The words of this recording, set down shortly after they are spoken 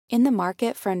In the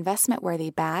market for investment-worthy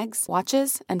bags,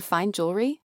 watches, and fine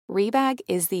jewelry, Rebag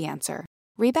is the answer.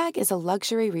 Rebag is a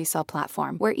luxury resale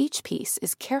platform where each piece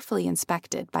is carefully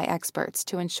inspected by experts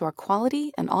to ensure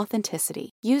quality and authenticity.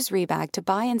 Use Rebag to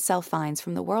buy and sell finds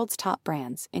from the world's top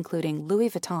brands, including Louis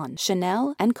Vuitton,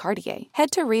 Chanel, and Cartier. Head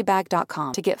to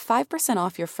Rebag.com to get 5%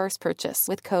 off your first purchase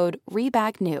with code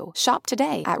REBAGNEW. Shop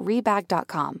today at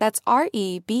Rebag.com. That's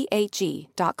REBAG.com.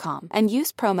 And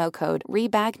use promo code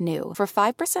REBAGNEW for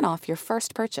 5% off your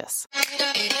first purchase.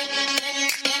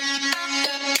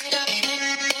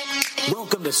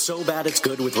 Welcome to So Bad It's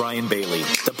Good with Ryan Bailey,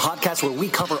 the podcast where we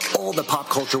cover all the pop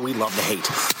culture we love to hate,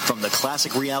 from the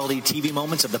classic reality TV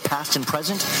moments of the past and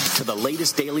present to the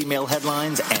latest Daily Mail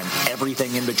headlines and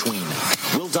everything in between.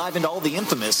 We'll dive into all the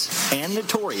infamous and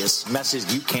notorious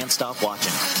messes you can't stop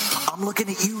watching. I'm looking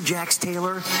at you, Jax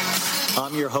Taylor.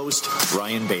 I'm your host,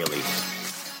 Ryan Bailey.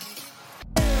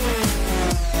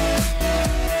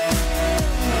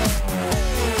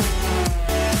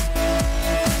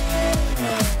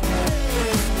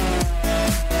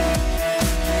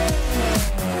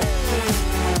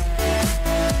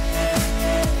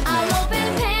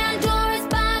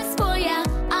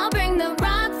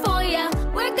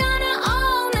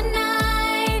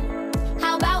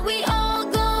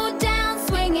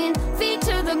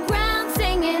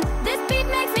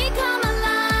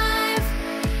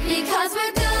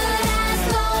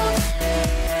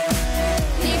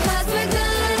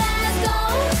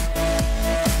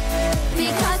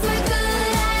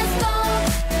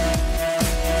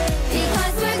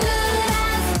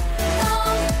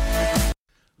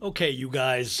 Okay, you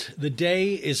guys, the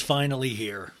day is finally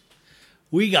here.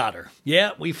 We got her.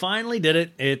 Yeah, we finally did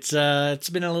it. It's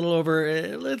been a little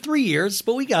over 3 years,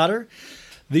 but we got her.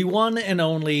 The one and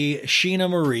only Scheana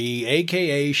Marie,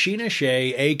 a.k.a. Scheana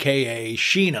Shay, a.k.a.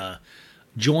 Scheana,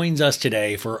 joins us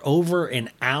today for over an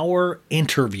hour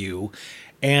interview,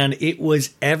 and it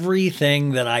was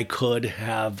everything that I could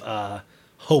have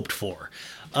hoped for.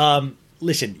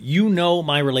 Listen, you know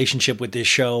my relationship with this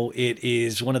show. It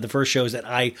is one of the first shows that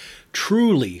I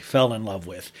truly fell in love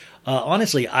with.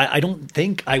 Honestly, I don't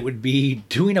think I would be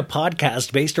doing a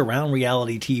podcast based around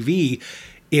reality TV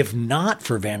if not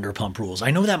for Vanderpump Rules. I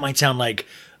know that might sound like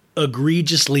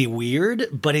egregiously weird,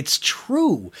 but it's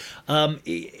true.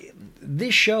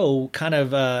 This show kind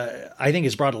of, I think,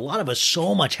 has brought a lot of us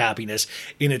so much happiness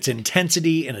in its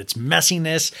intensity, in its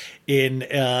messiness, in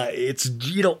its,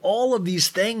 all of these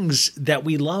things that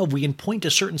we love. We can point to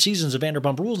certain seasons of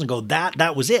Vanderpump Rules and go,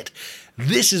 that was it.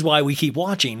 This is why we keep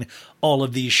watching all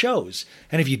of these shows.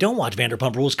 And if you don't watch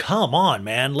Vanderpump Rules, come on,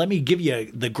 man. Let me give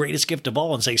you the greatest gift of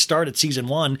all and say start at season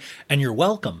 1 and you're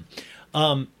welcome.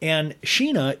 And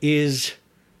Scheana is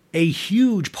a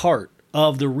huge part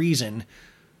of the reason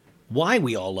why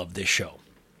we all love this show.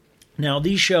 Now,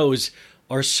 these shows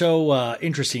are so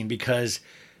interesting because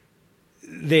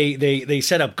they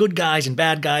set up good guys and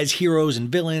bad guys, heroes and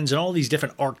villains, and all these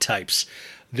different archetypes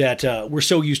that we're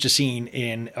so used to seeing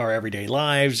in our everyday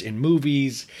lives, in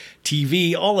movies,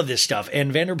 TV, all of this stuff.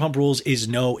 And Vanderpump Rules is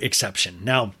no exception.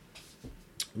 Now,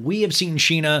 we have seen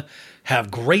Scheana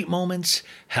have great moments,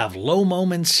 have low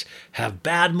moments, have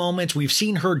bad moments. We've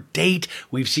seen her date.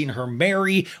 We've seen her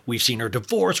marry. We've seen her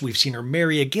divorce. We've seen her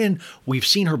marry again. We've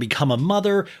seen her become a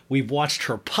mother. We've watched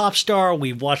her pop star.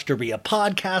 We've watched her be a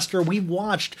podcaster. We've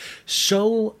watched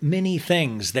so many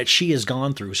things that she has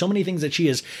gone through, so many things that she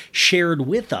has shared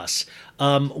with us.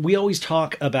 We always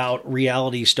talk about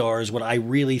reality stars. What I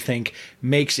really think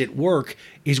makes it work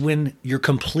is when you're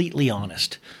completely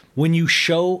honest, when you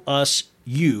show us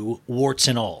you, warts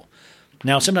and all.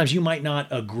 Now, sometimes you might not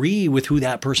agree with who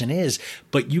that person is,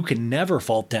 but you can never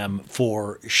fault them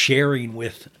for sharing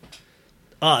with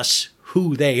us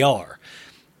who they are.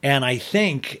 And I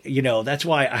think, that's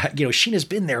why, Scheana's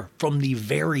been there from the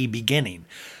very beginning.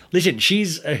 Listen,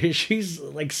 she's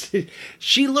like,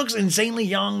 she looks insanely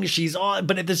young. She's all,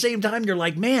 but at the same time, you're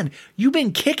like, man, you've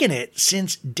been kicking it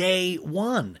since day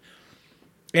one.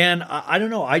 And I don't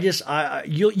know,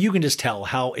 you can just tell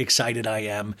how excited I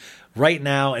am right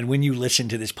now and when you listen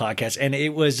to this podcast. And it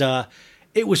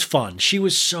was fun. She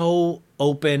was so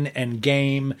open and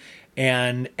game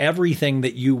and everything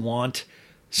that you want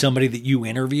somebody that you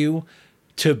interview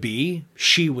to be,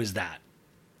 she was that.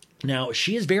 Now,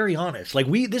 she is very honest. Like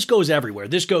this goes everywhere.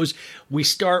 We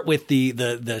start with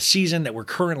the season that we're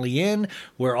currently in,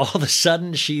 where all of a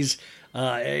sudden she's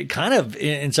kind of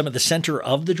in some of the center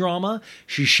of the drama.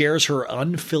 She shares her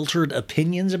unfiltered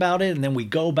opinions about it. And then we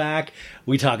go back,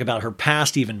 we talk about her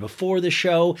past even before the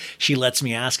show. She lets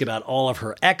me ask about all of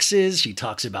her exes. She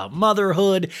talks about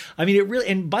motherhood. I mean, it really,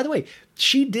 and by the way,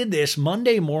 she did this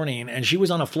Monday morning and she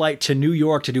was on a flight to New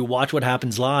York to do Watch What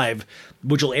Happens Live,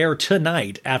 which will air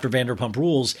tonight after Vanderpump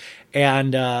Rules.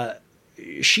 And,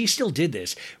 she still did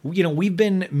this. You know, we've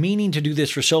been meaning to do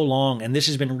this for so long, and this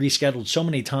has been rescheduled so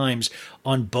many times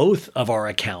on both of our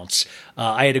accounts.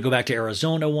 I had to go back to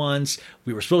Arizona once.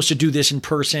 We were supposed to do this in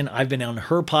person. I've been on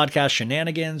her podcast,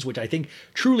 Shenanigans, which I think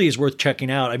truly is worth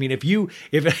checking out. I mean,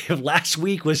 if last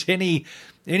week was any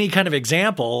kind of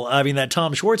example, I mean, that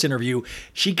Tom Schwartz interview,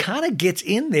 she kind of gets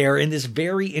in there in this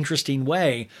very interesting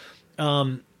way.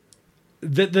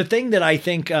 The thing that I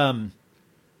think,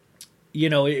 you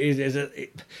know,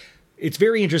 it's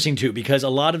very interesting too, because a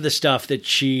lot of the stuff that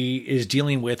she is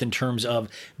dealing with in terms of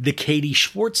the Katie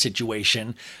Schwartz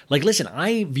situation, like, listen,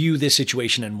 I view this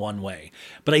situation in one way,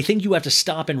 but I think you have to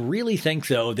stop and really think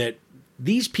though, that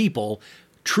these people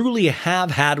truly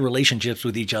have had relationships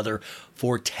with each other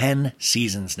for 10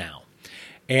 seasons now.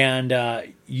 And,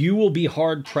 you will be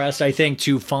hard pressed, I think,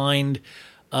 to find,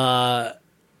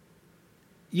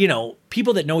 you know,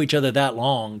 people that know each other that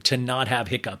long to not have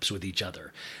hiccups with each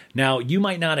other. Now, you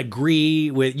might not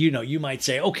agree with, you know, you might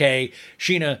say, okay,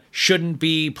 Scheana shouldn't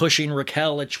be pushing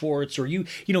Raquel at Schwartz, or you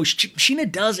know,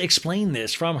 Scheana does explain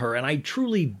this from her. And I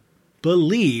truly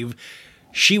believe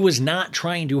she was not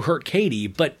trying to hurt Katie,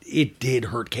 but it did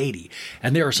hurt Katie.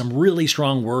 And there are some really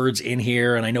strong words in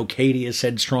here. And I know Katie has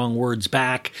said strong words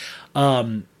back.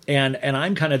 And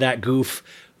I'm kind of that goof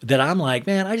that I'm like,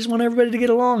 man, I just want everybody to get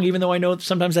along, even though I know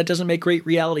sometimes that doesn't make great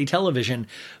reality television.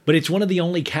 But it's one of the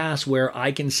only casts where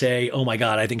I can say, oh my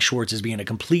God, I think Schwartz is being a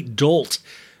complete dolt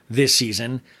this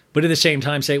season. But at the same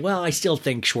time say, well, I still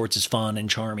think Schwartz is fun and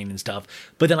charming and stuff.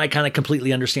 But then I kind of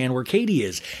completely understand where Katie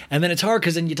is. And then it's hard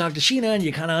because then you talk to Scheana and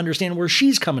you kind of understand where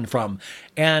she's coming from.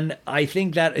 And I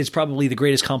think that is probably the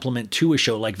greatest compliment to a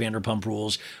show like Vanderpump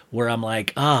Rules, where I'm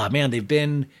like, man, they've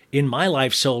been in my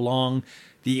life so long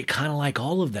that you kind of like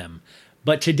all of them.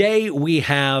 But today we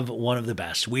have one of the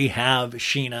best. We have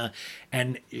Scheana,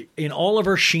 and in all of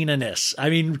her Scheana-ness,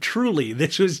 I mean, truly,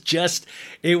 it was just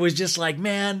like,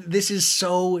 man, this is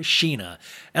so Scheana.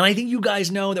 And I think you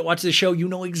guys know that watch the show, you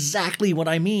know exactly what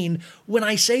I mean when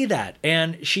I say that.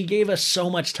 And she gave us so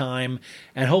much time,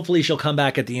 and hopefully she'll come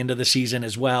back at the end of the season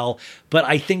as well. But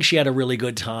I think she had a really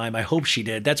good time. I hope she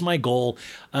did. That's my goal.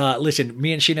 Listen,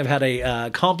 me and Scheana have had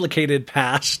a complicated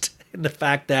past. And the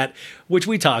fact that, which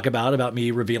we talk about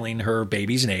me revealing her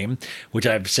baby's name, which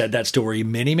I've said that story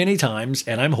many, many times,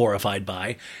 and I'm horrified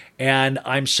by. And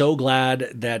I'm so glad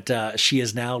that she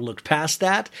has now looked past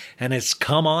that, and it's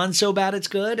come on so bad it's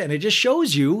good. And it just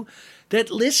shows you that,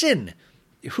 listen,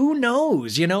 who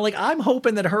knows? You know, like, I'm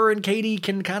hoping that her and Katie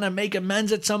can kind of make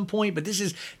amends at some point, but this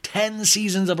is 10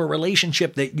 seasons of a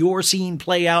relationship that you're seeing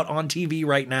play out on TV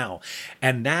right now.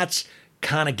 And that's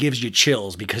kind of gives you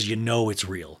chills because you know it's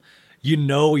real. You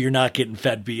know you're not getting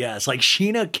fed BS. Like,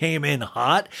 Scheana came in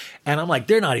hot, and I'm like,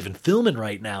 they're not even filming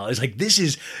right now. It's like, this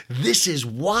is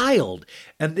wild.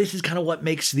 And this is kind of what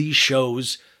makes these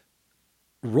shows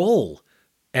roll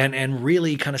and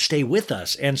really kind of stay with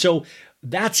us. And so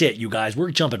that's it, you guys.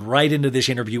 We're jumping right into this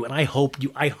interview, and I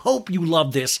hope you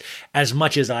love this as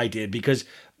much as I did, because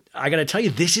I got to tell you,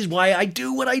 this is why I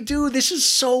do what I do. This is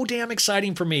so damn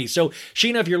exciting for me. So,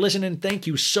 Scheana, if you're listening, thank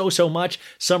you so much.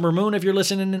 Summer Moon, if you're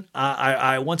listening,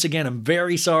 I once again, I'm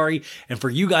very sorry. And for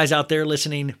you guys out there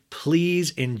listening,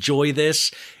 please enjoy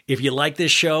this. If you like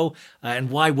this show, and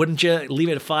why wouldn't you, leave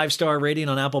it a 5-star rating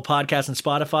on Apple Podcasts and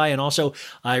Spotify. And also,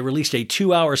 I released a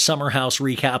 2-hour Summer House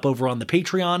recap over on the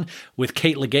Patreon with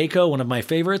Kate Legayco, one of my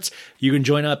favorites. You can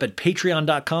join up at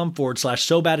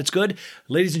patreon.com/SoBadIt'sGood.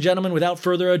 Ladies and gentlemen, without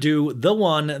further ado, the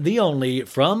one, the only,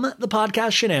 from the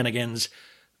podcast Shenanigans,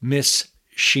 Miss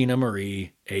Scheana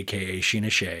Marie, a.k.a. Scheana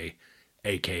Shay,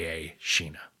 a.k.a.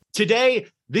 Scheana. Today,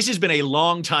 this has been a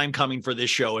long time coming for this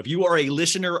show. If you are a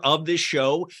listener of this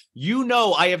show, you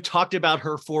know I have talked about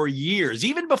her for years.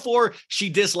 Even before she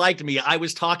disliked me, I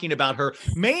was talking about her,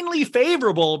 mainly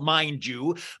favorable, mind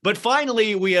you. But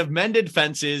finally, we have mended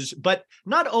fences. But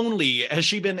not only has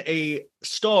she been a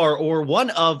star, or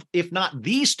one of, if not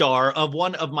the star, of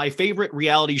one of my favorite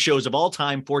reality shows of all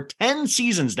time for 10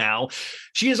 seasons now,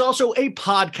 she is also a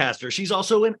podcaster. She's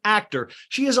also an actor.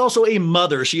 She is also a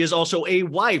mother. She is also a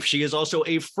wife. She is also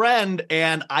a friend.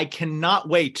 And I cannot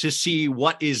wait to see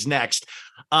what is next.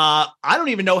 I don't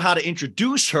even know how to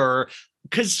introduce her,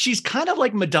 because she's kind of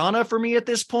like Madonna for me at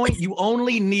this point. You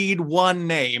only need one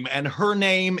name, and her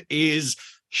name is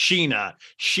Scheana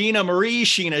Marie,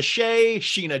 Scheana Shay,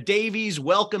 Scheana Davies.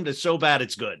 Welcome to So Bad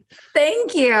It's Good.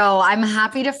 Thank you. I'm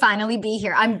happy to finally be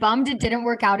here. I'm bummed it didn't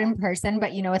work out in person,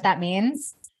 but you know what that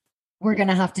means? We're going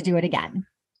to have to do it again.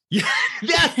 Yeah,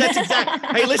 that's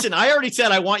exactly. Hey, listen, I already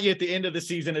said I want you at the end of the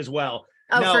season as well.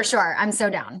 Oh, now, for sure. I'm so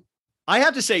down. I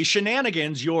have to say,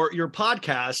 Shenanigans, your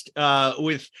podcast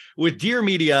with Dear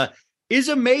Media is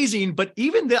amazing. But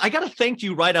even I got to thank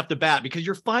you right off the bat because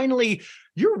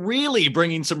you're really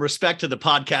bringing some respect to the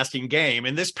podcasting game.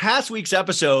 In this past week's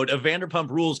episode of Vanderpump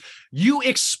Rules, you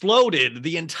exploded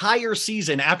the entire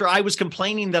season after I was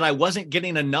complaining that I wasn't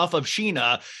getting enough of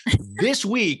Scheana. This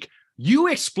week, you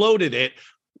exploded it.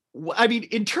 I mean,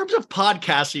 in terms of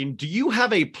podcasting, do you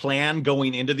have a plan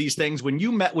going into these things? When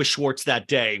you met with Schwartz that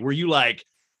day, were you like,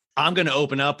 I'm going to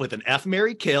open up with an F,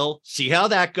 Marry, Kill, see how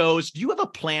that goes? Do you have a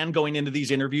plan going into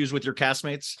these interviews with your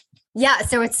castmates? Yeah.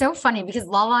 So it's so funny because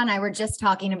Lala and I were just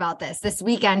talking about this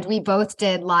weekend. We both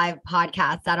did live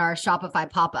podcasts at our Shopify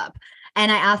pop-up.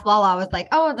 And I asked Lala, I was like,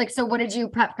 so what did you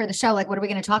prep for the show? Like, what are we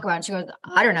going to talk about? And she goes,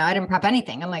 I don't know. I didn't prep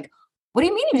anything. I'm like, what do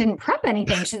you mean you didn't prep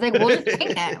anything? She's like, we'll just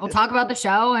wing it. We'll talk about the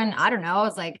show. And I don't know. I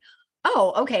was like,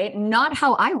 oh, okay. Not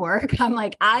how I work. I'm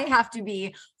like, I have to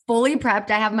be fully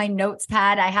prepped. I have my notes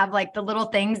pad. I have like the little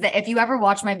things that if you ever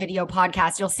watch my video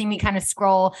podcast, you'll see me kind of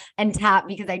scroll and tap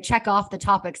because I check off the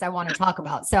topics I want to talk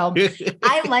about. So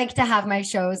I like to have my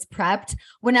shows prepped.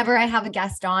 Whenever I have a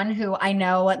guest on who I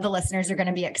know the listeners are going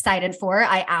to be excited for,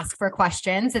 I ask for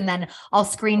questions and then I'll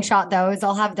screenshot those.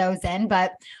 I'll have those in.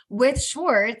 But with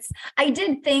Schwartz, I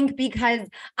did think because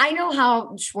I know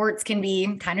how Schwartz can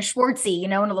be kind of Schwartzy,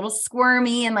 and a little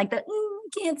squirmy and like the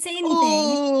can't say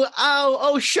anything.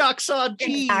 Oh, shucks. Oh,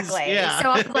 geez. Exactly. Yeah. So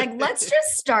I was like, let's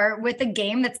just start with a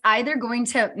game that's either going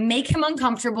to make him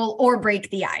uncomfortable or break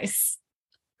the ice.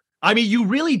 I mean, you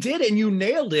really did, and you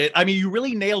nailed it. I mean, you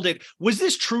really nailed it. Was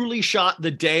this truly shot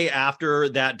the day after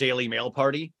that Daily Mail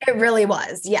party? It really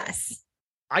was. Yes.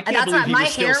 I can't believe he my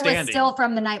was still hair standing. was still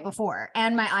from the night before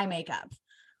and my eye makeup.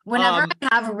 Whenever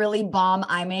I have really bomb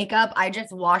eye makeup, I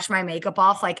just wash my makeup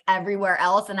off like everywhere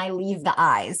else and I leave the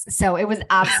eyes. So it was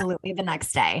absolutely the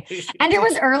next day. And it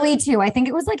was early too. I think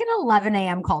it was like an 11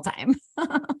 a.m. call time.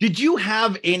 Did you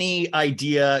have any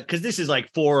idea? Because this is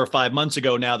like 4 or 5 months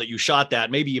ago now that you shot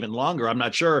that, maybe even longer. I'm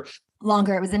not sure.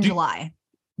 Longer. It was in July.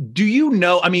 Do you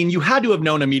know? I mean, you had to have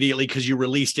known immediately because you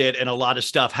released it and a lot of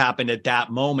stuff happened at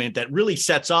that moment that really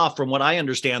sets off, from what I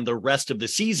understand, the rest of the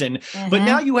season. Mm-hmm. But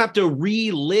now you have to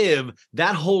relive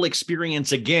that whole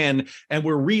experience again. And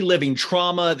we're reliving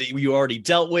trauma that you already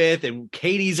dealt with and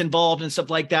Katie's involved and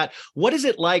stuff like that. What is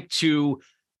it like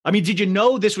did you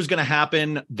know this was going to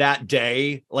happen that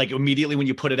day, like immediately when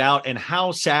you put it out? And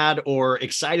how sad or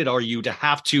excited are you to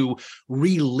have to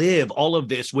relive all of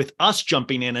this with us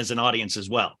jumping in as an audience as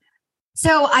well?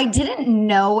 So I didn't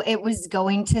know it was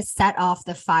going to set off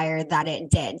the fire that it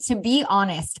did. To be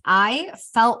honest, I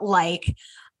felt like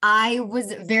I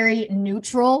was very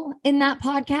neutral in that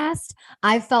podcast.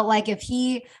 I felt like if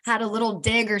he had a little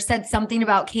dig or said something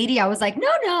about Katie, I was like,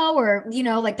 no. Or,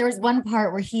 like there was one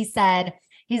part where he's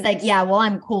like, yeah, well,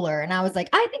 I'm cooler. And I was like,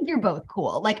 I think you're both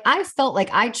cool. Like, I felt like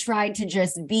I tried to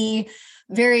just be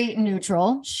very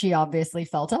neutral. She obviously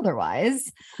felt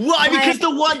otherwise. Well, because the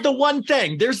one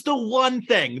thing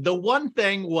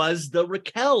was the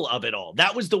Raquel of it all.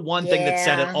 That was the one thing that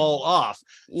set it all off.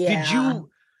 Yeah.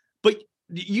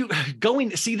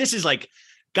 This is like,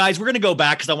 guys, we're going to go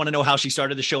back because I want to know how she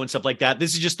started the show and stuff like that.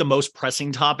 This is just the most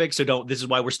pressing topic. So this is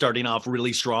why we're starting off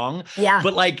really strong. Yeah.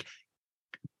 But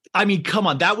come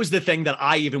on. That was the thing that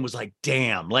I even was like,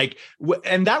 damn,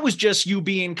 and that was just you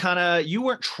being you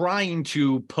weren't trying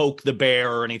to poke the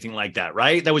bear or anything like that,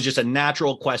 right? That was just a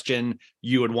natural question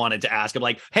you had wanted to ask. I'm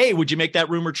like, hey, would you make that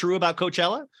rumor true about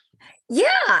Coachella? Yeah.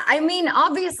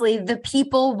 Obviously the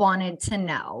people wanted to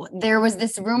know. There was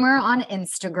this rumor on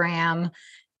Instagram.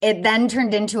 It then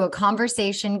turned into a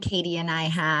conversation Katie and I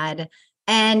had,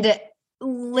 and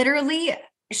literally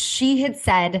she had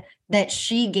said that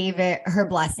she gave it her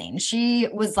blessing. She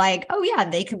was like, oh yeah,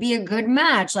 they could be a good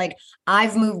match. Like,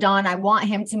 I've moved on. I want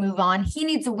him to move on. He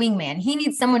needs a wingman. He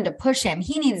needs someone to push him.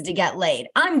 He needs to get laid.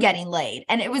 I'm getting laid.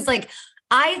 And it was like,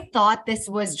 I thought this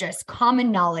was just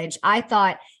common knowledge. I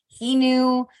thought he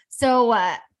knew. So,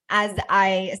 as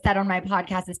I said on my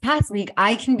podcast this past week,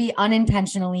 I can be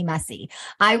unintentionally messy.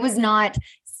 I was not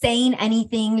saying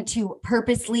anything to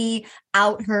purposely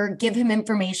out her, give him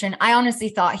information. I honestly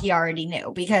thought he already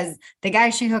knew because the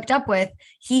guy she hooked up with,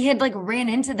 he had ran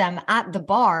into them at the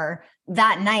bar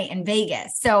that night in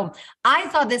Vegas. So I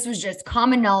thought this was just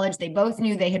common knowledge. They both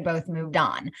knew they had both moved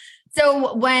on.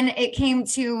 So when it came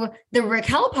to the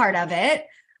Raquel part of it,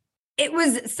 it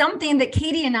was something that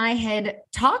Katie and I had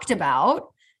talked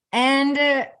about.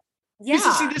 And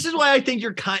This is why I think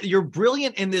you're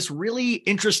brilliant in this really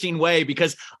interesting way,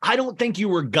 because I don't think you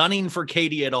were gunning for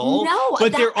Katie at all. No,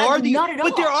 but there are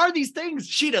these things,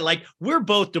 Scheana, like we're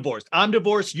both divorced. I'm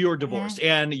divorced. You're divorced,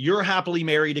 and you're happily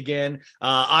married again.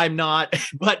 I'm not,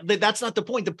 but that's not the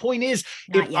point. The point is,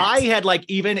 I had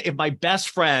even if my best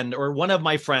friend or one of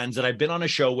my friends that I've been on a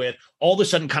show with all of a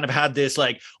sudden kind of had this,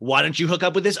 like, why don't you hook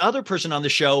up with this other person on the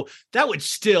show? That would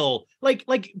still like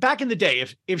back in the day,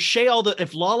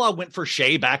 if Lala went for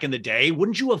Shay back in the day,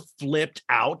 wouldn't you have flipped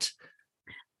out?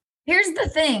 Here's the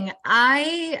thing.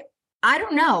 I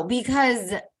don't know,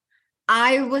 because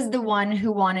I was the one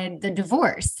who wanted the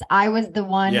divorce. I was the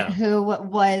one who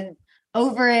was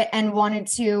over it and wanted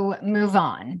to move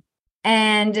on.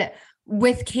 And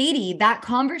with Katie, that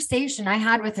conversation I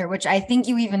had with her, which I think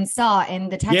you even saw in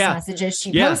the text messages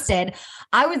she posted,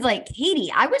 I was like,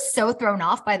 Katie, I was so thrown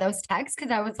off by those texts,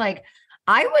 because I was like,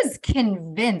 I was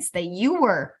convinced that you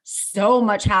were so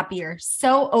much happier,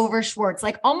 so over Schwartz,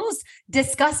 like almost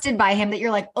disgusted by him, that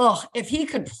you're like, oh, if he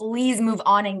could please move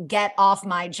on and get off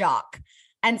my jock.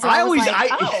 And so that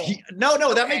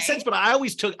makes sense. But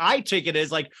I take it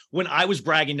as like when I was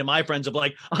bragging to my friends of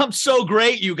like, I'm so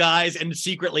great, you guys. And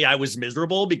secretly I was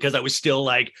miserable because I was still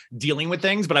like dealing with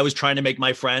things, but I was trying to make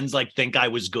my friends like think I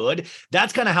was good.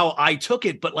 That's kind of how I took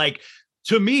it. But like,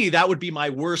 to me, that would be my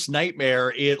worst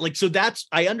nightmare.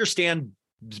 I understand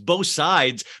both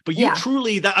sides, but you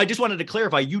truly, I just wanted to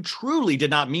clarify, you truly did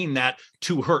not mean that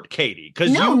to hurt Katie.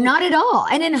 No, not at all.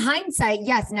 And in hindsight,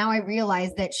 yes, now I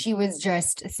realize that she was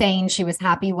just saying she was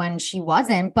happy when she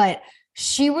wasn't, but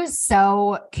she was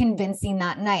so convincing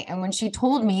that night. And when she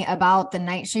told me about the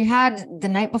night she had the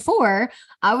night before,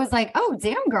 I was like, oh,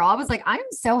 damn, girl. I was like, I'm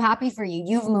so happy for you.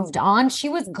 You've moved on. She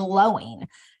was glowing.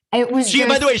 It was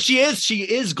by the way, she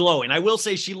is glowing. I will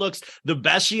say she looks the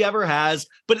best she ever has,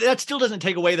 but that still doesn't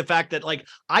take away the fact that like,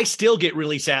 I still get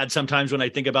really sad sometimes when I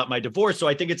think about my divorce. So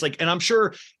I think it's like, and I'm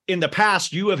sure in the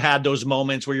past you have had those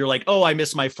moments where you're like, oh, I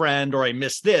miss my friend or I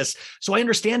miss this. So I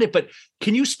understand it, but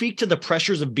can you speak to the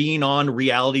pressures of being on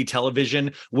reality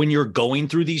television when you're going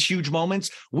through these huge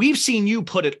moments? We've seen you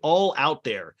put it all out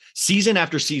there season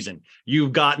after season.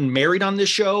 You've gotten married on this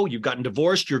show. You've gotten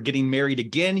divorced. You're getting married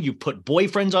again. You've put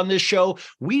boyfriends on this show.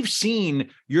 We've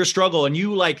seen your struggle, and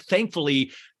you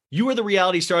thankfully, you are the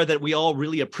reality star that we all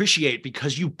really appreciate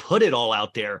because you put it all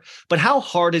out there. But how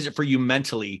hard is it for you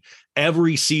mentally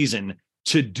every season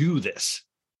to do this,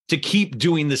 to keep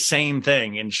doing the same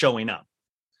thing and showing up?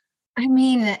 I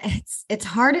mean, it's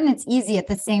hard and it's easy at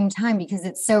the same time because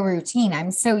it's so routine.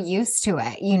 I'm so used to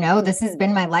it. This has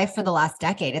been my life for the last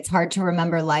decade. It's hard to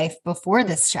remember life before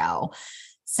this show.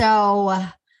 So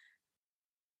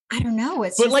I don't know.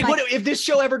 It's but what if this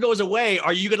show ever goes away?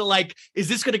 Are you going to is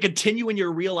this going to continue in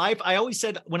your real life? I always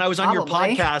said when I was on your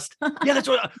podcast, that's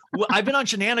what I've been on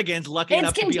Shenanigans. Lucky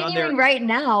enough to be on there right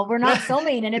now. We're not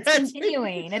filming and it's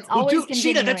continuing. It's always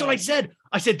continuing. Scheana, that's what I said.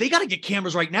 I said, they got to get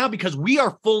cameras right now because we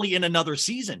are fully in another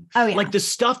season. Oh, yeah. Like the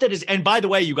stuff that is, and by the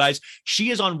way, you guys,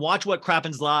 she is on Watch What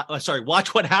Happens Live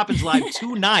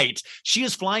tonight. She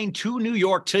is flying to New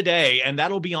York today, and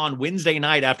that'll be on Wednesday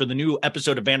night after the new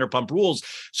episode of Vanderpump Rules.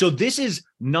 So this is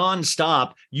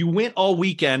nonstop. You went all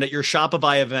weekend at your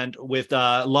Shopify event with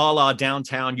Lala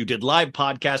downtown. You did live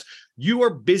podcasts. You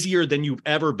are busier than you've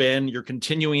ever been. You're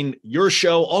continuing your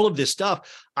show, all of this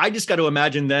stuff. I just got to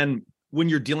imagine then, when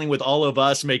you're dealing with all of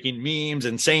us making memes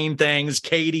and saying things,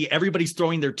 Katie, everybody's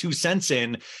throwing their 2 cents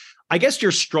in. I guess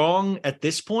you're strong at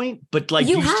this point, but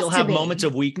you still have moments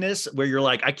of weakness where you're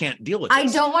like, I can't deal with this. I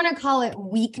don't want to call it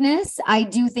weakness. I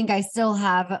do think I still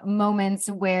have moments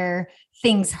where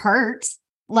things hurt.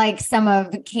 Like some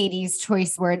of Katie's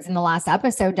choice words in the last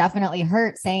episode definitely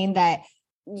hurt, saying that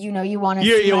you want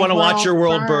to watch your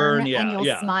world burn. Yeah. And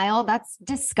you'll smile. That's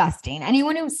disgusting.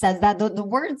 Anyone who says that, the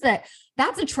words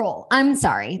that's a troll. I'm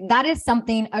sorry. That is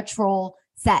something a troll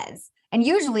says. And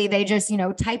usually they just,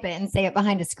 type it and say it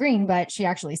behind a screen, but she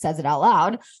actually says it out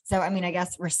loud. So, I mean, I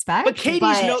guess respect. But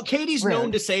Katie's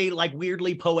known to say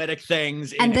weirdly poetic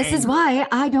things. And this is why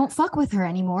I don't fuck with her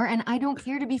anymore. And I don't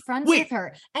care to be friends with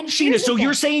her. And Scheana, so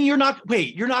you're saying you're not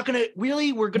going to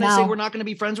really, we're going to say we're not going to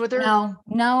be friends with her?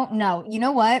 No. You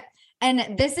know what?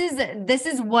 And this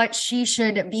is what she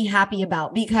should be happy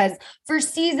about, because for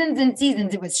seasons and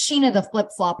seasons, it was Scheana the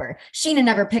flip-flopper. Scheana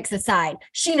never picks a side.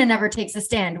 Scheana never takes a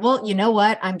stand. Well, you know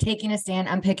what? I'm taking a stand.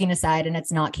 I'm picking a side, and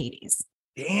it's not Katie's.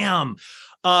 Damn.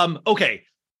 Okay.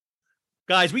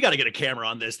 Guys, we got to get a camera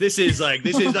on this. That's I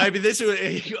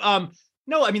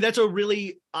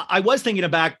was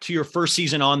thinking back to your first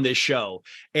season on this show,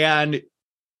 and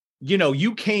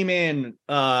you came in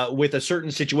with a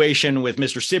certain situation with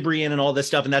Mr. Cibrian and all this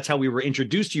stuff, and that's how we were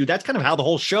introduced to you. That's kind of how the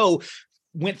whole show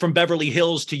went from Beverly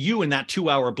Hills to you in that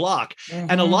 2-hour block. Mm-hmm.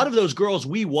 And a lot of those girls,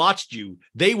 we watched you,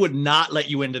 they would not let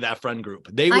you into that friend group.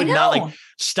 They would not, like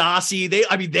Stassi.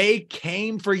 They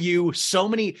came for you so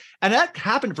many, and that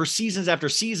happened for seasons after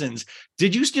seasons.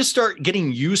 Did you just start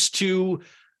getting used to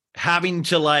having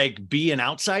to like be an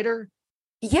outsider?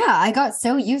 Yeah, I got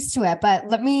so used to it, but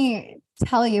let me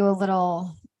tell you a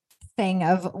little thing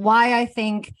of why I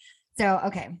think so.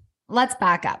 Okay, let's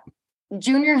back up.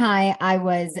 Junior high, I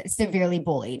was severely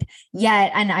bullied.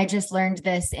 Yet, and I just learned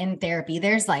this in therapy,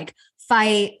 there's like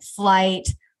fight, flight,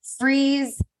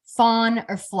 freeze, fawn,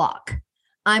 or flock.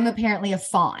 I'm apparently a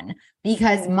fawn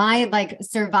because my like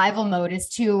survival mode is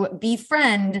to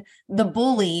befriend the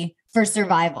bully for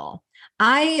survival.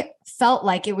 I felt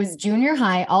like it was junior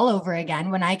high all over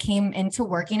again when I came into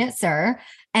working at SIR,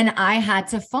 and I had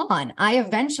to fawn. I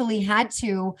eventually had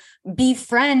to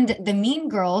befriend the mean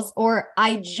girls, or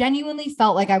I genuinely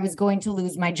felt like I was going to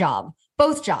lose my job,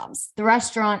 both jobs, the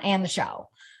restaurant and the show.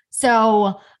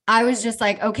 So I was just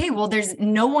like, okay, well, there's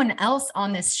no one else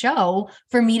on this show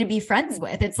for me to be friends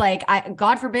with. It's like,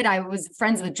 God forbid I was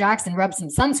friends with Jackson, rub some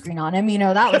sunscreen on him.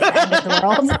 That was the end of the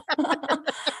world.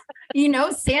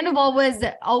 Sandoval was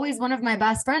always one of my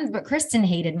best friends, but Kristen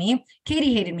hated me.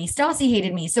 Katie hated me. Stassi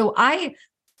hated me. So I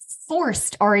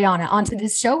forced Ariana onto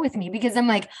this show with me because I'm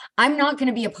like, I'm not going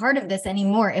to be a part of this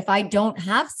anymore if I don't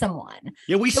have someone.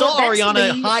 Yeah, we saw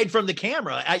Ariana hide from the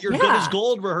camera at your Good as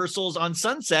Gold rehearsals on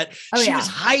Sunset. She was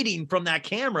hiding from that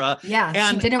camera. Yeah,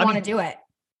 and she didn't want to do it.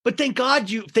 But thank God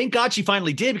she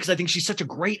finally did, because I think she's such a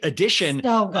great addition.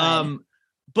 So good.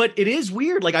 But it is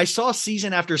weird. Like I saw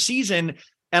season after season,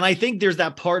 and I think there's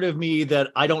that part of me that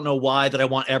I don't know why, that I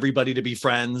want everybody to be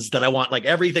friends, that I want like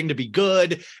everything to be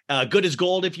good, good as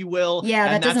gold, if you will. Yeah,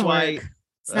 and that's why work.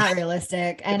 It's not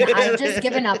realistic. And I've just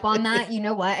given up on that. You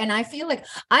know what? And I feel like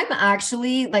I'm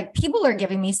actually like, people are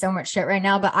giving me so much shit right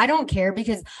now, but I don't care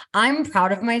because I'm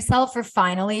proud of myself for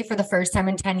finally, for the first time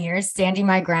in 10 years, standing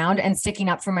my ground and sticking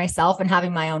up for myself and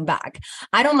having my own back.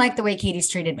 I don't like the way Katie's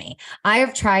treated me. I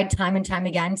have tried time and time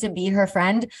again to be her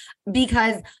friend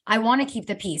because I want to keep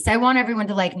the peace. I want everyone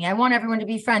to like me. I want everyone to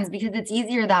be friends because it's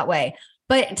easier that way.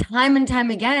 But time and time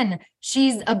again,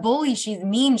 she's a bully. She's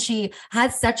mean. She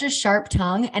has such a sharp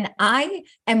tongue. And I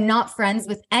am not friends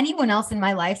with anyone else in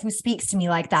my life who speaks to me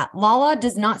like that. Lala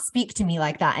does not speak to me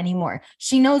like that anymore.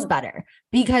 She knows better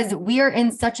because we are in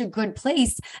such a good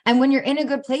place. And when you're in a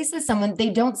good place with someone, they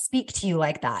don't speak to you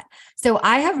like that. So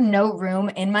I have no room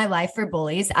in my life for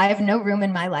bullies. I have no room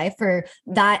in my life for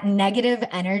that negative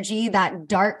energy, that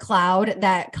dark cloud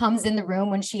that comes in the room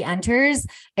when she enters.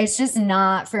 It's just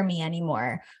not for me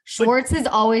anymore. Schwartz has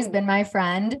always been my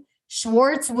friend.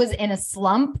 Schwartz was in a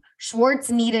slump. Schwartz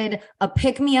needed a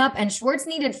pick-me-up, and Schwartz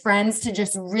needed friends to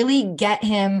just really get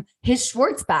him his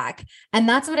Schwartz back. And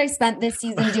that's what I spent this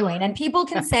season doing. And people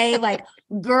can say like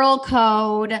girl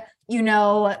code,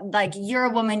 like you're a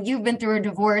woman, you've been through a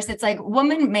divorce. It's like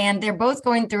woman, man, they're both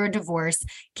going through a divorce.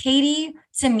 Katie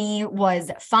to me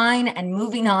was fine and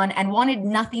moving on and wanted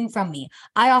nothing from me.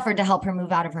 I offered to help her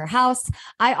move out of her house.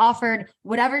 I offered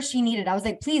whatever she needed. I was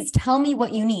like, please tell me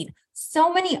what you need.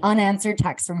 So many unanswered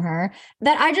texts from her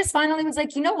that I just finally was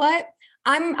like, you know what?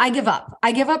 I give up.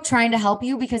 I give up trying to help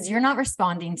you because you're not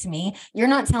responding to me. You're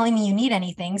not telling me you need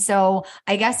anything. So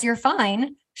I guess you're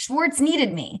fine. Schwartz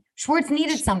needed me. Schwartz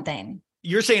needed something.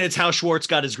 You're saying it's how Schwartz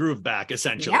got his groove back,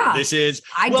 essentially. Yeah,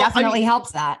 Definitely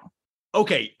helps that.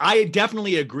 Okay, I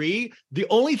definitely agree. The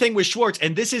only thing with Schwartz,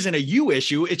 and this isn't a you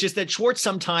issue, it's just that Schwartz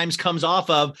sometimes comes off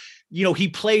of, he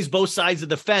plays both sides of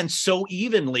the fence so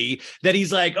evenly that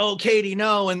he's like, oh, Katie,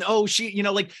 no. And oh, she,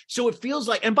 so it feels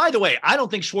like, and by the way, I don't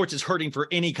think Schwartz is hurting for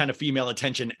any kind of female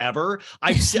attention ever.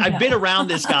 I've been around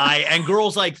this guy and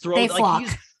girls like throw,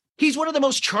 like he's one of the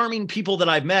most charming people that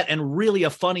I've met and really a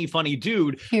funny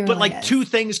dude. But like two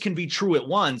things can be true at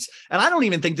once. And I don't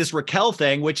even think this Raquel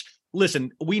thing, which,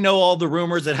 listen, we know all the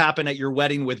rumors that happened at your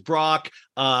wedding with Brock.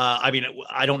 I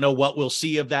don't know what we'll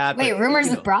see of that. Wait, rumors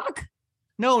with Brock?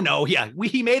 No. Yeah.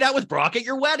 He made out with Brock at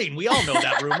your wedding. We all know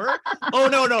that rumor. Oh,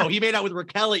 no. He made out with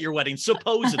Raquel at your wedding,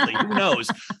 supposedly. Who knows?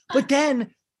 But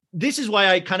then this is why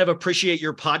I kind of appreciate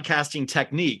your podcasting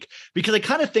technique, because I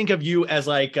kind of think of you as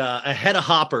like a head of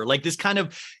hopper, like this kind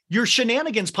of your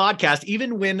shenanigans podcast.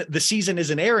 Even when the season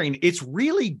isn't airing, it's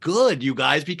really good, you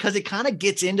guys, because it kind of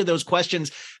gets into those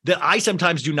questions that I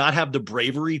sometimes do not have the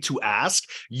bravery to ask.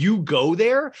 You go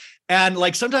there, and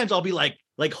like sometimes I'll be like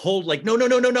hold, like,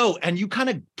 no. And you kind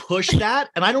of push that.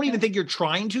 And I don't even think you're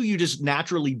trying to, you just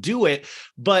naturally do it.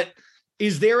 But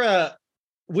is there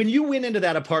when you went into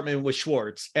that apartment with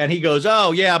Schwartz and he goes,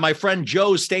 oh yeah, my friend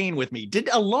Joe's staying with me. Did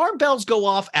alarm bells go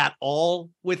off at all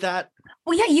with that?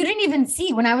 Well, yeah, you didn't even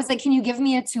see when I was like, can you give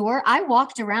me a tour? I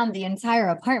walked around the entire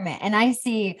apartment and I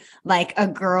see like a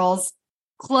girl's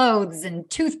clothes and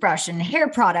toothbrush and hair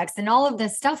products and all of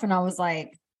this stuff. And I was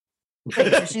like,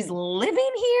 wait, so she's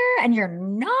living here and you're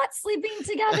not sleeping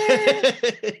together?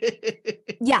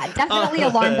 Yeah, definitely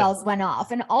alarm bells went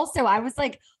off. And also I was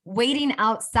like waiting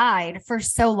outside for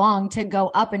so long to go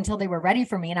up until they were ready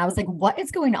for me. And I was like, what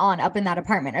is going on up in that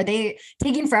apartment? Are they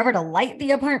taking forever to light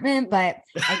the apartment? But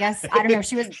I guess, I don't know.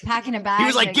 She was packing a bag. He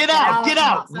was like, get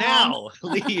out now,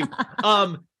 leave.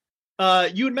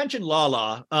 You had mentioned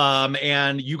Lala,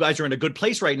 and you guys are in a good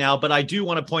place right now, but I do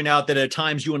want to point out that at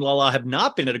times you and Lala have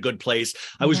not been at a good place.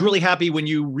 I was really happy when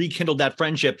you rekindled that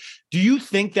friendship. Do you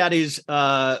think that is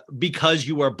because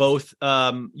you are both,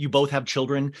 you both have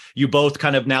children, you both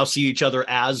kind of now see each other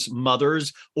as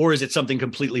mothers, or is it something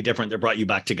completely different that brought you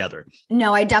back together?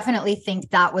 No, I definitely think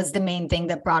that was the main thing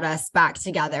that brought us back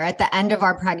together. At the end of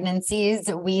our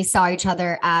pregnancies, we saw each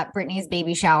other at Brittany's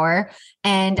baby shower,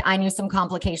 and I knew some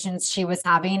complications she was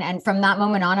having. And from that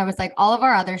moment on, I was like, all of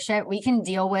our other shit we can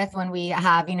deal with when we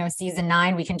have, season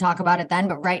 9, we can talk about it then.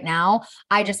 But right now,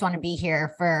 I just want to be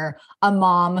here for a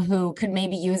mom who could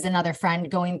maybe use another friend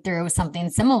going through something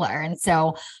similar. And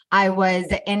so I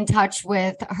was in touch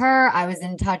with her. I was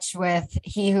in touch with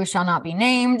he who shall not be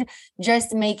named,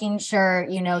 just making sure,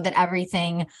 that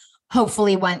everything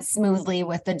hopefully went smoothly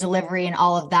with the delivery and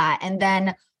all of that. And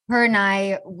then her and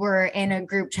I were in a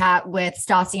group chat with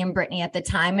Stassi and Brittany at the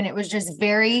time, and it was just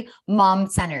very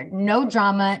mom-centered. No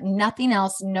drama, nothing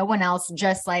else, no one else,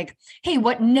 just like, hey,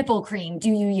 what nipple cream do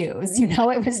you use? It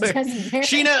was just very...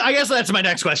 Scheana, I guess that's my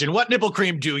next question. What nipple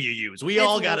cream do you use? We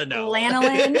all got to know.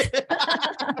 Lanolin.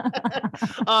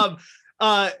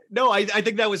 No, I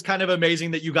think that was kind of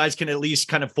amazing that you guys can at least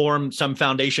kind of form some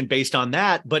foundation based on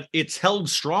that, but it's held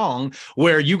strong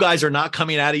where you guys are not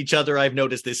coming at each other. I've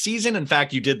noticed this season. In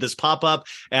fact, you did this pop-up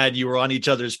and you were on each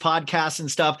other's podcasts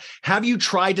and stuff. Have you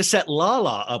tried to set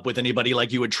Lala up with anybody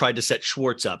like you would try to set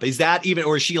Schwartz up? Is that even,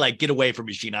 or is she like, get away from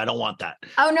me, Scheana, I don't want that?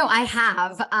 Oh, no, I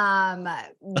have.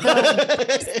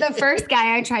 The first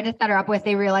guy I tried to set her up with,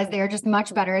 they realized they were just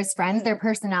much better as friends. Their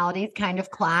personalities kind of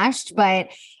clashed, but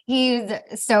he's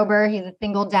sober. He's a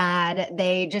single dad.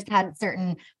 They just had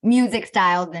certain music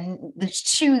styles and the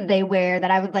shoes they wear that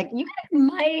I was like, you guys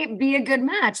might be a good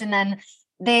match. And then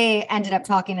they ended up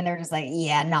talking and they were just like,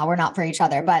 yeah, no, we're not for each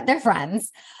other, but they're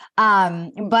friends.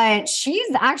 But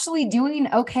she's actually doing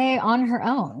okay on her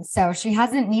own. So she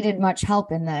hasn't needed much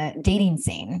help in the dating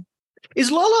scene.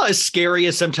 Is Lala as scary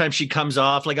as sometimes she comes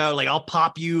off? Like, oh, like I'll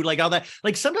pop you, like all that.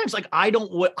 Like sometimes, like I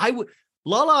would.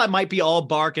 Lala might be all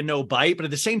bark and no bite, but at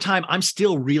the same time, I'm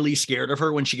still really scared of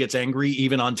her when she gets angry,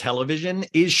 even on television.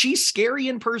 Is she scary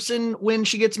in person when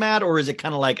she gets mad, or is it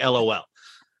kind of like LOL?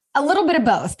 A little bit of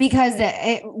both, because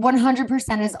it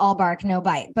 100% is all bark, no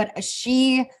bite. But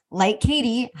she, like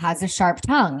Katie, has a sharp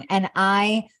tongue, and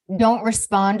I don't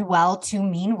respond well to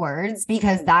mean words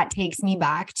because that takes me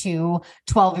back to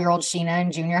 12-year-old Scheana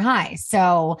in junior high.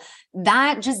 So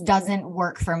that just doesn't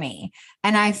work for me.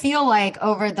 And I feel like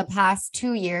over the past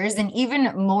 2 years, and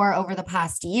even more over the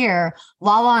past year,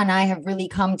 Lala and I have really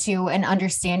come to an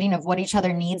understanding of what each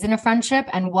other needs in a friendship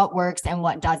and what works and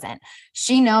what doesn't.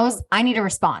 She knows I need a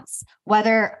response,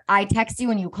 whether I text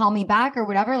you and you call me back or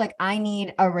whatever, like I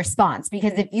need a response,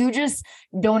 because if you just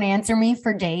don't answer me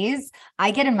for days,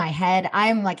 I get in my head.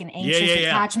 I'm like an anxious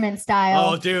attachment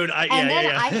style. Oh, dude.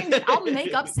 I'll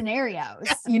make up scenarios,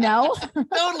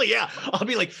 Totally. Yeah. I'll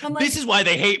be like, this is why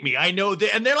they hate me. I know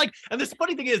that. And they're like, and this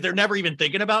funny thing is they're never even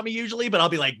thinking about me usually, but I'll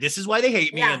be like, this is why they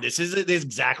hate me. Yeah. And this is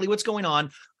exactly what's going on.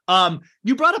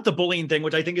 You brought up the bullying thing,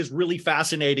 which I think is really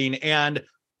fascinating. And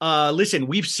listen,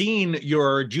 we've seen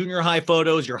your junior high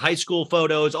photos, your high school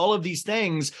photos, all of these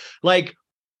things. Like,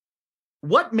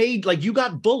 what made, like, you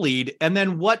got bullied, and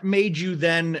then what made you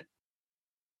then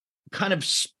kind of,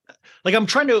 like, I'm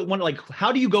trying to wonder, like,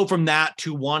 how do you go from that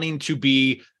to wanting to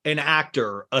be an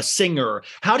actor, a singer?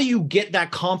 How do you get that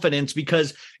confidence?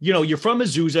 Because, you're from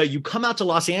Azusa, you come out to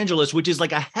Los Angeles, which is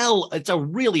like it's a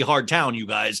really hard town, you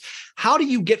guys. How do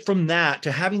you get from that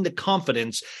to having the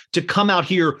confidence to come out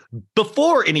here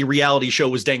before any reality show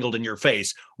was dangled in your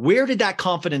face? Where did that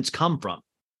confidence come from?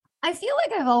 I feel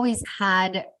like I've always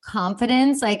had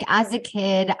confidence. Like as a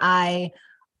kid, I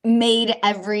made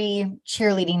every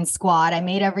cheerleading squad. I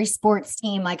made every sports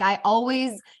team. Like I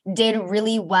always did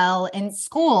really well in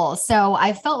school. So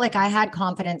I felt like I had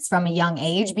confidence from a young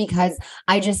age because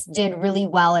I just did really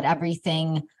well at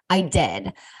everything I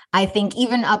did. I think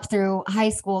even up through high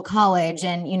school, college,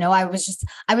 and, I was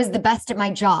the best at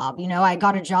my job. I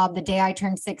got a job the day I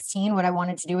turned 16. What I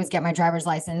wanted to do was get my driver's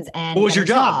license and what was your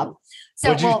job?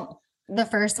 So, the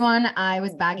first one, I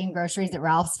was bagging groceries at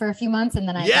Ralph's for a few months. And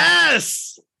then I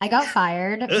got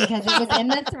fired because it was in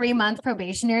the 3-month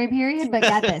probationary period. But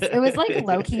get this, it was like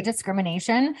low-key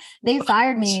discrimination. They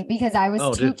fired me because I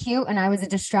was too cute and I was a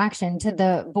distraction to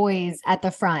the boys at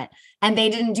the front. And they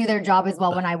didn't do their job as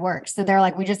well when I worked. So they're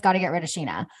like, we just got to get rid of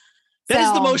Scheana. That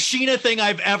is the most Scheana thing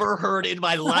I've ever heard in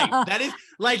my life. That is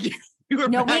like...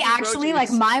 No, we actually,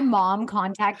 like, my mom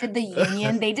contacted the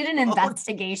union. They did an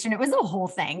investigation. It was a whole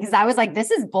thing because I was like,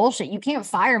 this is bullshit. You can't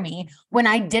fire me when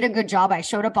I did a good job. I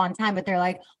showed up on time, but they're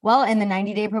like, well, in the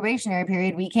 90-day probationary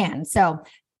period, we can. So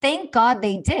thank God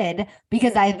they did,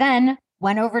 because I then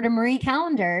went over to Marie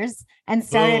Callender's and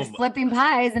started flipping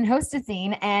pies and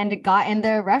hostessing and got in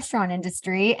the restaurant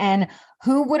industry. And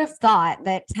who would have thought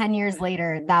that 10 years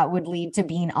later, that would lead to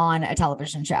being on a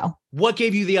television show? What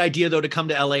gave you the idea, though, to come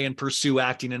to LA and pursue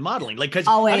acting and modeling? Like, because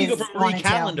how do you go from Marie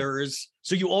Callender's?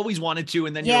 So you always wanted to,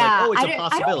 and then you're like, oh, it's a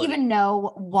possibility. I don't even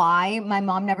know why my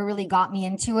mom never really got me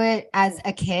into it as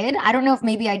a kid. I don't know if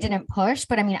maybe I didn't push,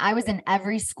 but I mean, I was in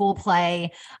every school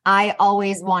play. I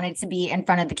always wanted to be in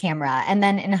front of the camera. And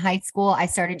then in high school, I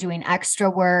started doing extra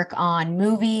work on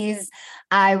movies.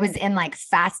 I was in like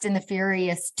Fast and the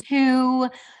Furious 2.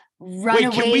 Runaway.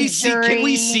 Wait, can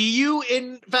we see you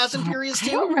in Fast and Furious 2? I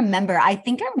don't remember. I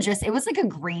think it was like a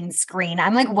green screen.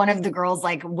 I'm like one of the girls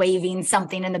like waving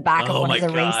something in the back of one of the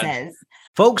races.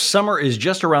 Folks, summer is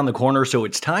just around the corner, so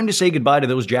it's time to say goodbye to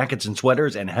those jackets and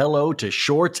sweaters and hello to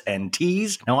shorts and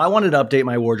tees. Now, I wanted to update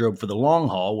my wardrobe for the long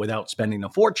haul without spending a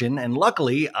fortune, and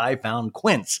luckily, I found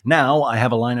Quince. Now, I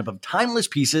have a lineup of timeless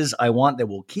pieces I want that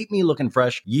will keep me looking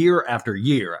fresh year after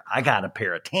year. I got a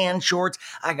pair of tan shorts.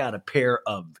 I got a pair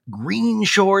of green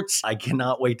shorts. I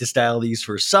cannot wait to style these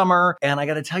for summer, and I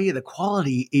gotta tell you, the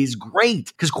quality is great,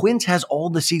 because Quince has all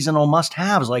the seasonal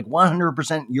must-haves, like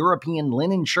 100% European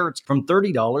linen shirts from $30,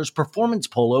 performance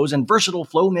polos, and versatile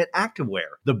flow knit activewear.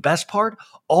 The best part?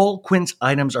 All Quince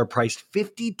items are priced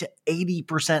 50 to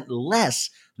 80% less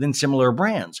than similar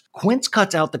brands. Quince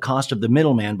cuts out the cost of the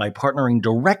middleman by partnering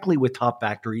directly with top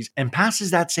factories and passes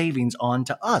that savings on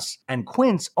to us. And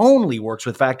Quince only works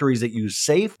with factories that use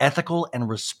safe, ethical, and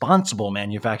responsible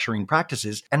manufacturing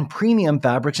practices and premium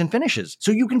fabrics and finishes,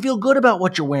 so you can feel good about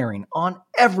what you're wearing on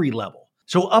every level.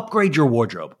 So upgrade your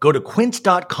wardrobe. Go to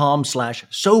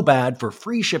quince.com/sobad for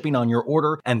free shipping on your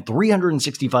order and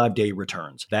 365-day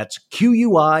returns. That's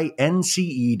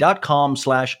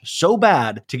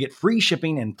QUINCE.com/sobad to get free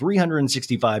shipping and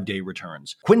 365-day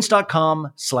returns.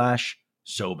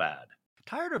 Quince.com/sobad.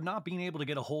 Tired of not being able to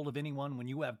get a hold of anyone when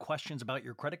you have questions about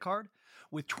your credit card?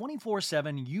 With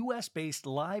 24/7 US-based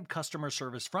live customer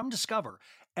service from Discover,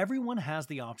 everyone has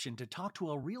the option to talk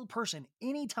to a real person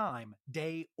anytime,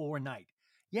 day or night.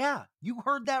 Yeah, you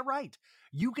heard that right.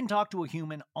 You can talk to a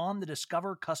human on the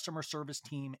Discover customer service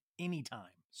team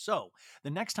anytime. So, the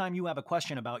next time you have a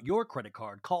question about your credit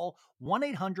card, call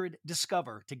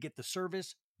 1-800-DISCOVER to get the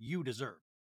service you deserve.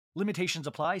 Limitations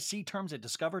apply. See terms at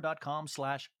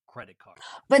discover.com/credit card.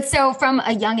 But so from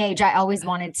a young age, I always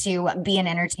wanted to be in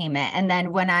entertainment. And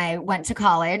then when I went to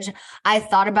college, I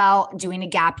thought about doing a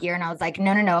gap year and I was like,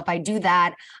 no. If I do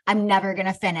that, I'm never going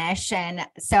to finish. And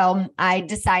so I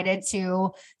decided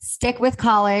to stick with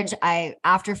college.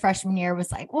 After freshman year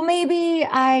was like, well, maybe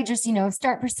I just,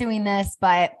 start pursuing this,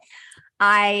 but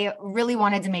I really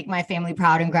wanted to make my family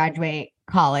proud and graduate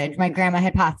college. My grandma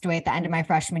had passed away at the end of my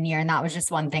freshman year. And that was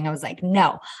just one thing. I was like,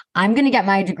 no, I'm going to get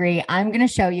my degree. I'm going to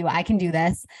show you I can do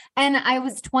this. And I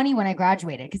was 20 when I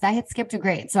graduated because I had skipped a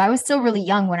grade. So I was still really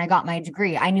young when I got my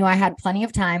degree. I knew I had plenty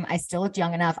of time. I still looked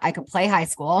young enough. I could play high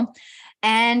school.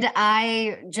 And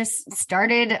I just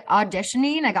started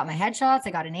auditioning. I got my headshots.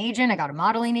 I got an agent. I got a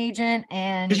modeling agent.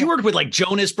 And because you worked with like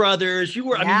Jonas Brothers,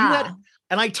 you had.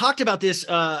 And I talked about this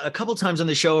a couple times on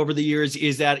the show over the years,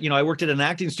 is that, I worked at an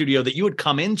acting studio that you would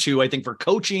come into, I think, for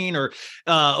coaching or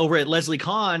over at Leslie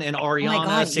Kahn and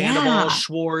Ariana, Sandoval,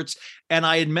 Schwartz. And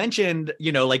I had mentioned,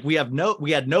 like we had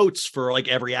notes for like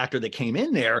every actor that came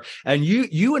in there. And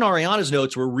you and Ariana's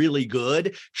notes were really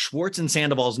good. Schwartz and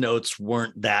Sandoval's notes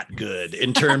weren't that good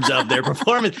in terms of their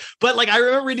performance. But like I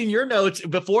remember reading your notes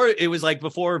before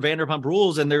Vanderpump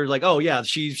Rules, and they're like, oh yeah,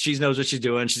 she knows what she's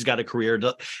doing. She's got a career.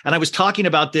 And I was talking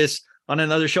about this on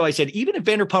another show, I said, even if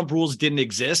Vanderpump Rules didn't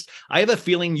exist, I have a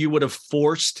feeling you would have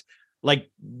forced,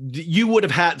 like you would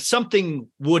have had something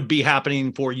would be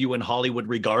happening for you in Hollywood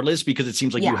regardless, because it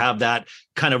seems like you have that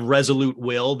kind of resolute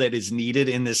will that is needed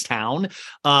in this town.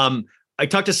 I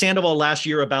talked to Sandoval last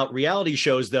year about reality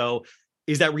shows, though,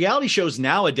 is that reality shows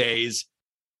nowadays,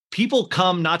 people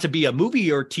come not to be a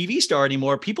movie or TV star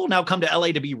anymore. People now come to LA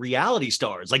to be reality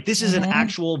stars. Like this is an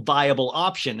actual viable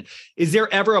option. Is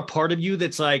there ever a part of you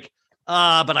that's like,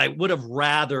 but I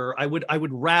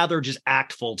would rather just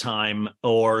act full time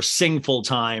or sing full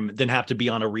time than have to be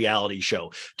on a reality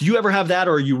show? Do you ever have that,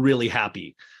 or are you really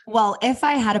happy? Well, if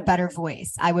I had a better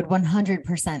voice, I would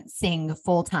 100% sing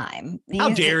full time. How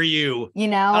dare you? You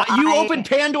know, you opened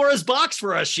Pandora's box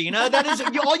for us, Scheana. That is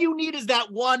all you need is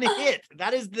that one hit.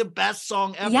 That is the best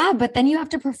song ever. Yeah, but then you have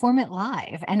to perform it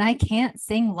live, and I can't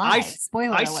sing live.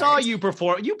 Spoiler alert. I saw you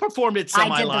perform. You performed it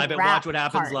semi-live at Watch What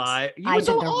Happens Live. You were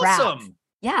so awesome. Rap.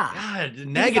 Yeah. God,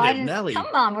 negative Nelly.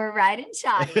 Come on, we're riding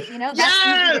shotguns. You know, that's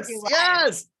yes, easy to do live.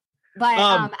 Yes.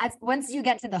 But once you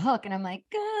get to the hook, and I'm like,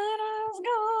 good,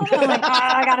 I'm like,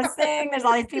 I gotta sing. There's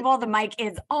all these people. The mic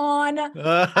is on.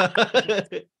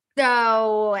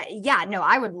 So yeah, no,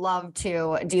 I would love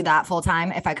to do that full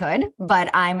time if I could, but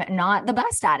I'm not the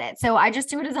best at it. So I just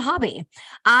do it as a hobby.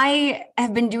 I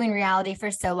have been doing reality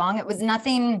for so long. It was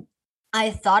nothing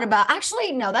I thought about.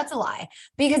 Actually, no, that's a lie.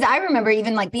 Because I remember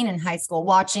even like being in high school,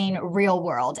 watching Real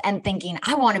World and thinking,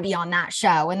 I want to be on that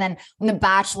show. And then when The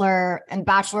Bachelor and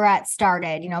Bachelorette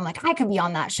started, you know, I'm like, I could be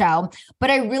on that show. But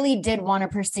I really did want to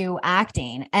pursue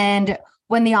acting. And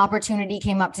when the opportunity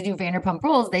came up to do Vanderpump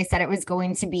Rules, they said it was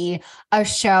going to be a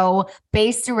show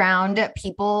based around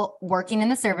people working in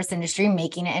the service industry,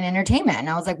 making it in entertainment. And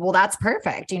I was like, well, that's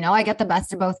perfect. You know, I get the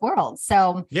best of both worlds.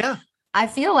 So yeah. I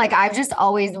feel like I've just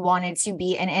always wanted to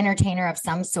be an entertainer of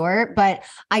some sort, but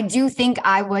I do think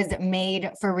I was made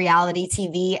for reality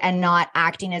TV and not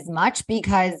acting as much,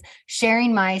 because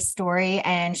sharing my story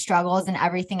and struggles and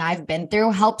everything I've been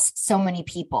through helps so many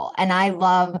people. And I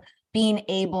love being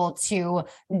able to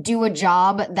do a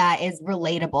job that is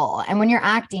relatable. And when you're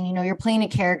acting, you know, you're playing a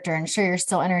character, and sure, you're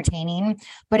still entertaining,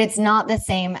 but it's not the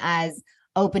same as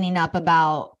opening up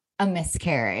about a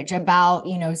miscarriage, about,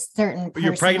 you know, certain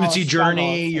your pregnancy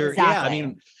journey,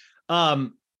 exactly.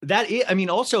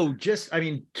 Also just,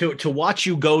 to watch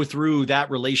you go through that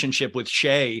relationship with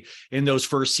Shay in those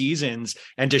first seasons,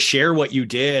 and to share what you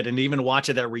did, and even watch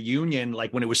at that reunion,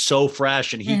 like when it was so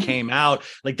fresh and he came out,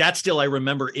 like that still, I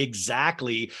remember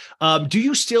exactly. Do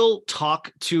you still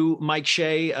talk to Mike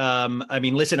Shay?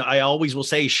 Listen, I always will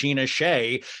say Scheana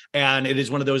Shay, and it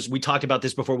is one of those, we talked about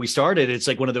this before we started. It's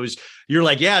like one of those, you're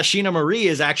like, yeah, Scheana Marie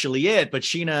is actually it, but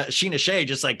Scheana Shay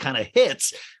just like kind of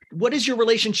hits. What is your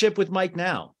relationship with Mike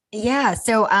now? Yeah.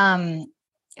 So,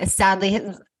 sadly,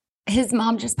 his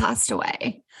mom just passed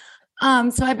away.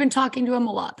 So I've been talking to him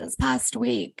a lot this past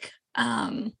week.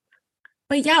 But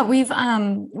yeah, we've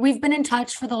been in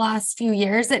touch for the last few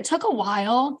years. It took a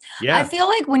while. Yeah. I feel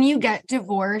like when you get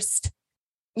divorced,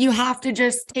 you have to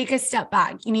just take a step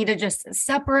back. You need to just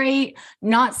separate,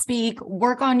 not speak,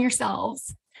 work on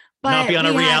yourselves. But not be on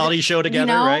a reality show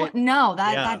together, right? No,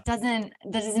 that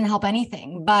doesn't help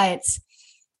anything. But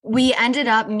we ended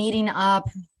up meeting up.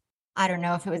 I don't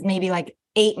know if it was maybe like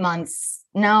 8 months.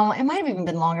 No, it might have even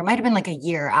been longer. It might have been like a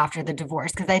year after the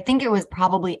divorce, because I think it was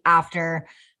probably after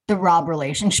the Rob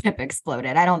relationship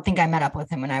exploded. I don't think I met up with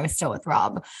him when I was still with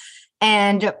Rob.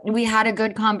 And we had a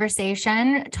good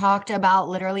conversation, talked about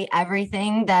literally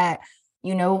everything that,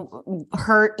 you know,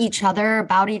 hurt each other,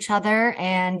 about each other.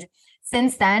 And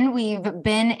since then, we've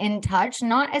been in touch,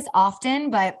 not as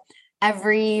often, but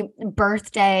every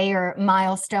birthday or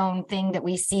milestone thing that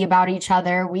we see about each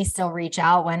other, we still reach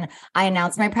out. When I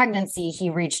announced my pregnancy, he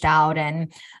reached out,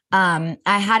 and I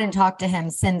hadn't talked to him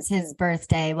since his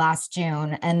birthday last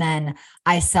June. And then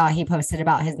I saw he posted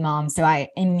about his mom. So I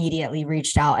immediately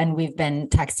reached out, and we've been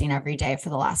texting every day for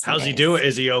the last few days. How's he doing?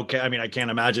 Is he okay? I can't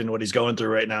imagine what he's going through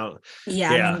right now.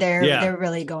 Yeah. They're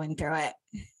really going through it.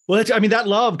 Well, that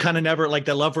love kind of never, like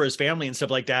that love for his family and stuff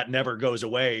like that, never goes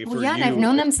away. And I've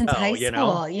known them since high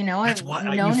school. That's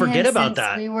why you forget about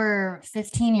that. We were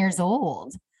 15 years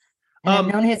old. And I've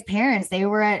known his parents. They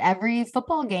were at every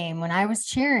football game when I was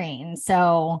cheering.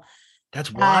 So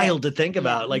that's wild to think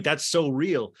about. Like, that's so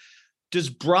real. Does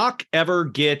Brock ever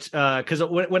get, because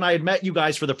when I had met you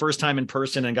guys for the first time in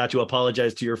person and got to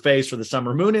apologize to your face for the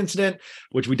summer moon incident,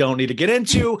 which we don't need to get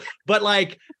into, but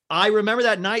like, I remember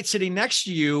that night sitting next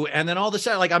to you, and then all of a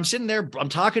sudden, like I'm sitting there, I'm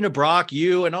talking to Brock,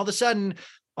 you, and all of a sudden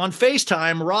on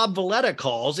FaceTime, Rob Valletta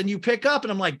calls and you pick up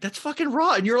and I'm like, that's fucking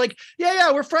Rob. And you're like,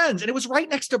 yeah, we're friends. And it was right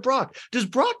next to Brock. Does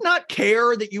Brock not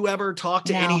care that you ever talk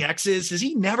to any exes? Does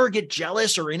he never get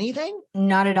jealous or anything?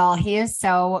 Not at all. He is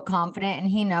so confident and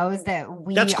he knows that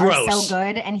we are so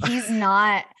good and he's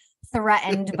not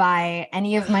threatened by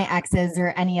any of my exes or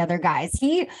any other guys.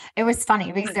 It was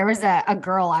funny because there was a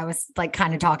girl I was like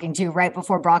kind of talking to right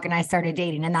before Brock and I started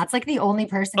dating. And that's like the only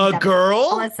person a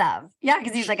girl of. Yeah.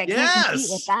 Cause he's like, I can't compete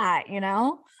with that,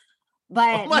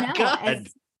 but God.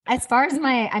 As far as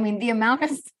the amount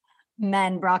of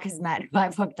men Brock has met who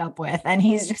I've hooked up with, and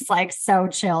he's just like so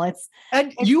chill. It's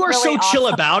you are really so awesome. chill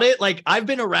about it. Like I've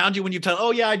been around you when you tell, oh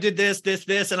yeah, I did this,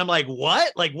 and I'm like,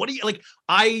 what? Like, what do you like?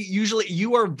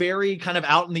 You are very kind of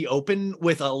out in the open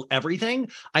with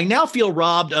everything. I now feel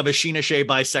robbed of a Scheana Shay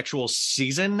bisexual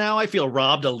season. Now I feel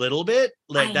robbed a little bit.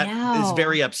 Like that is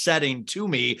very upsetting to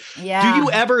me. Yeah. Do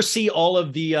you ever see all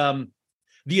of the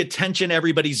attention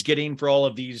everybody's getting for all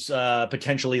of these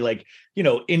potentially like,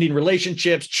 ending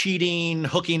relationships, cheating,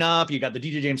 hooking up? You got the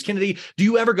DJ James Kennedy. Do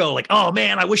you ever go like, oh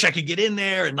man, I wish I could get in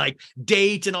there and like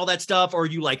date and all that stuff? Or are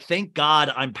you like, thank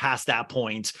God I'm past that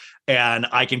point and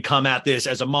I can come at this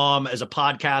as a mom, as a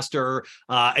podcaster,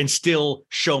 and still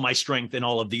show my strength in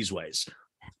all of these ways?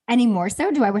 Any more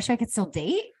so? Do I wish I could still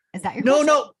date? Is that your question?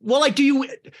 No. Well, like, do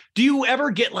you ever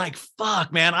get like,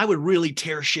 fuck, man, I would really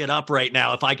tear shit up right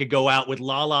now if I could go out with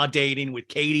Lala dating, with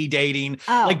Katie dating?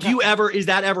 Is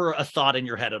that ever a thought in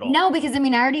your head at all? No, because I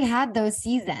already had those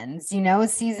seasons,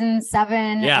 season 7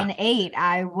 and 8,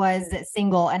 I was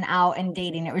single and out and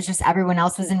dating. It was just everyone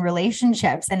else was in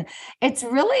relationships. And it's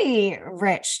really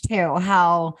rich too,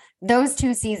 how those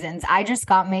 2 seasons I just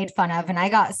got made fun of. And I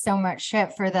got so much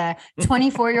shit for the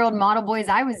 24-year-old model boys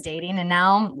I was dating. And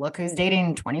now look who's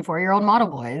dating 24-year-old model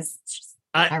boys. It's just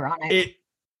ironic.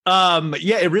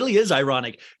 It really is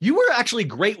ironic. You were actually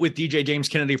great with DJ James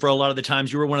Kennedy for a lot of the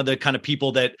times. You were one of the kind of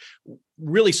people that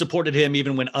really supported him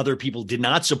even when other people did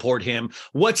not support him.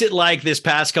 What's it like this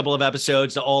past couple of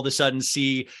episodes to all of a sudden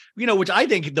see, which I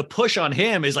think the push on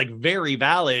him is like very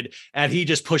valid, and he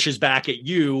just pushes back at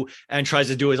you and tries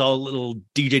to do his all little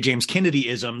DJ James Kennedy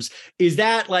isms. Is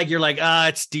that like, you're like,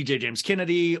 it's DJ James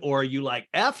Kennedy, or are you like,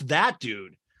 F that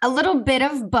dude? A little bit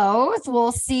of both.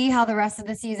 We'll see how the rest of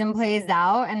the season plays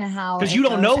out and how, because you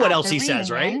don't know what else he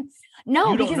says, right?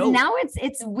 No, because now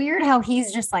it's weird how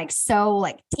he's just like so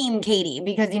like team Katie,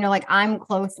 because like I'm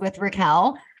close with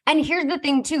Raquel. And here's the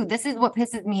thing too, this is what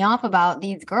pisses me off about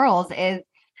these girls is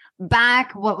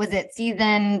back, what was it,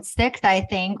 season 6, I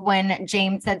think, when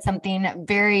James said something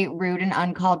very rude and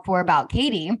uncalled for about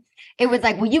Katie. It was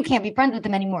like, well, you can't be friends with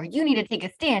them anymore. You need to take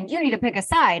a stand. You need to pick a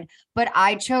side. But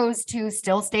I chose to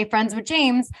still stay friends with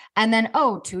James. And then,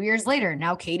 2 years later,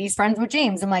 now Katie's friends with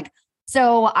James. I'm like,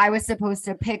 so I was supposed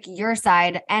to pick your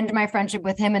side, end my friendship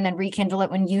with him, and then rekindle it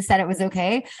when you said it was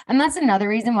okay. And that's another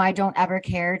reason why I don't ever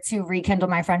care to rekindle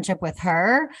my friendship with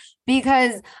her,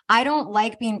 because I don't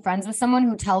like being friends with someone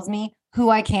who tells me who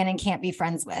I can and can't be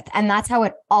friends with. And that's how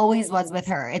it always was with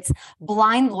her. It's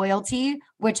blind loyalty,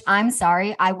 which I'm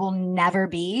sorry, I will never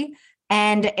be.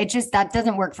 And that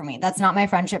doesn't work for me. That's not my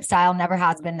friendship style. Never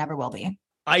has been, never will be.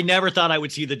 I never thought I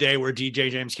would see the day where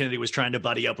DJ James Kennedy was trying to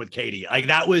buddy up with Katie. Like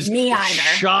that was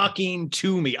shocking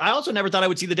to me. I also never thought I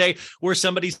would see the day where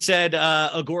somebody said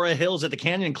Agora Hills at the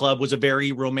Canyon Club was a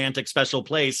very romantic, special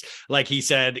place. Like he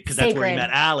said, because that's where he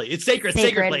met Allie. It's sacred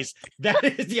place. That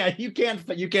is, you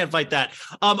can't fight that.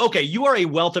 Okay. You are a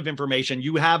wealth of information.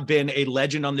 You have been a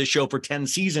legend on this show for 10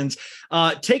 seasons.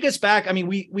 Take us back.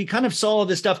 We kind of saw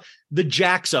this stuff, the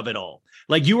Jax of it all.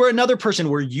 Like you were another person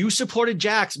where you supported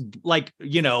Jax, like,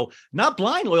 not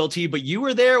blind loyalty, but you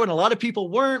were there when a lot of people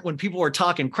weren't, when people were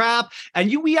talking crap,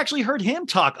 and we actually heard him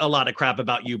talk a lot of crap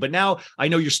about you. But now I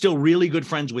know you're still really good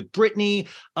friends with Brittany.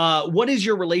 What is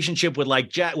your relationship with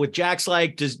with Jax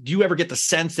like? Do you ever get the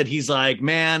sense that he's like,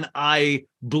 man, I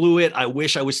blew it. I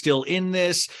wish I was still in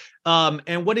this.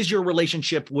 And what is your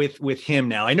relationship with him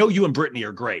now? I know you and Brittany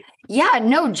are great. Yeah,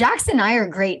 no, Jax and I are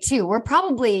great too. We're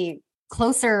probably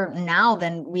closer now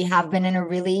than we have been in a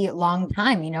really long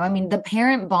time. The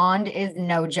parent bond is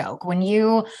no joke. When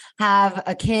you have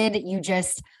a kid, you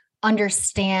just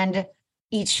understand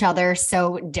each other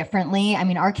so differently.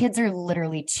 Our kids are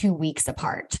literally 2 weeks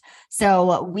apart.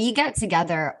 So we get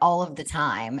together all of the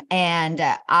time. And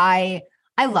I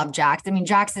love Jax.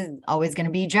 Jax is always going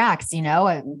to be Jax,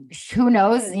 who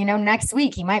knows, next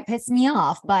week he might piss me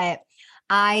off, but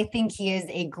I think he is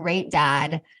a great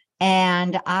dad.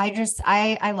 And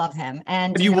I love him.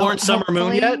 And have you warned Summer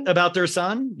Moon yet about their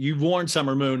son? You've warned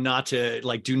Summer Moon not to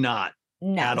do not.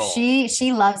 No, at all.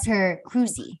 She loves her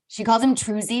Cruzy. She calls him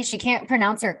Truzy. She can't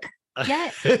pronounce her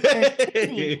yet?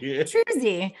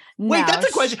 Truzy. No. Wait, that's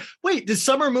a question. Wait, does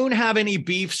Summer Moon have any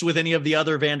beefs with any of the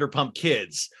other Vanderpump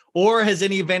kids? Or has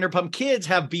any Vanderpump kids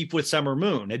have beef with Summer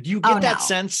Moon? Do you get that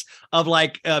sense of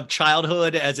like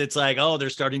childhood as it's like, oh, they're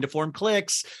starting to form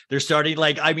cliques. They're starting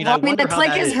like, I mean, the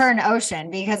clique is her and Ocean,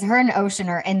 because her and Ocean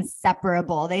are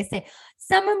inseparable. They say,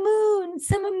 Summer Moon,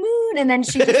 and then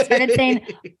she just started saying,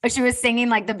 she was singing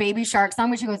like the Baby Shark song,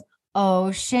 but she goes,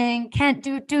 Ocean can't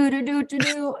do.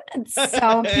 It's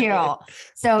so cute.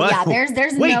 So yeah,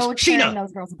 there's no tearing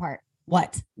those girls apart.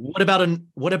 What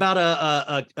about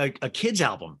a kids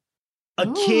album? A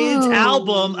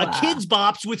kids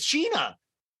bops with Scheana.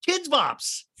 Kids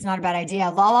bops. It's not a bad idea.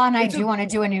 Lala and I do want to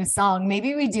do a new song.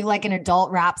 Maybe we do like an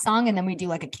adult rap song and then we do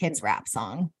like a kids rap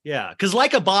song. Yeah. Because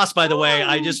Like a Boss, by the way,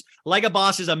 Like a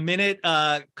Boss is a minute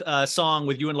song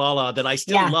with you and Lala that I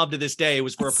still love to this day. It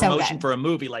was for a promotion for a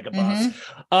movie, Like a Boss.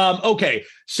 Okay.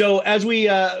 So as we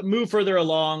move further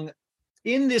along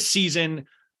in this season,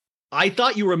 I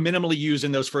thought you were minimally used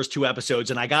in those first 2 episodes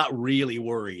and I got really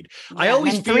worried. I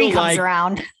always feel like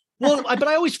around. Well, but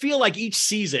I always feel like each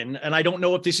season, and I don't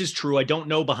know if this is true, I don't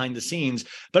know behind the scenes,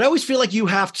 but I always feel like you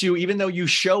have to, even though you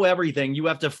show everything, you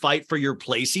have to fight for your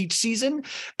place each season.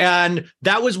 And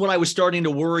that was what I was starting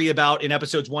to worry about in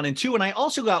episodes 1 and 2. And I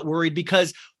also got worried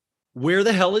because where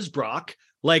the hell is Brock?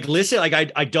 Like, listen,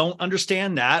 like, I don't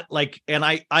understand that. Like, and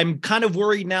I'm kind of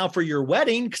worried now for your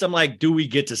wedding. Cause I'm like, do we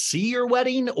get to see your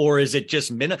wedding or is it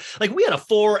just like we had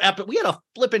a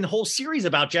flipping whole series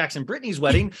about Jackson Brittany's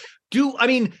wedding.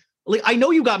 Like, I know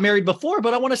you got married before,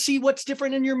 but I want to see what's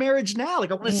different in your marriage now.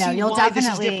 Like, I want to see why this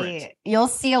is different. You'll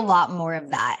see a lot more of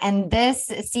that. And this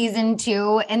season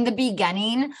 2, in the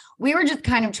beginning, we were just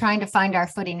kind of trying to find our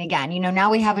footing again. You know, now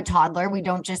we have a toddler. We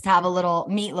don't just have a little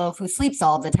meatloaf who sleeps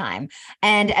all the time.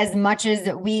 And as much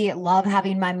as we love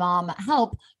having my mom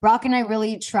help, Brock and I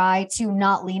really try to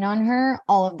not lean on her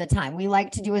all of the time. We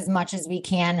like to do as much as we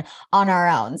can on our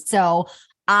own. So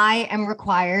I am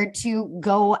required to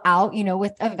go out, you know,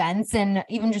 with events and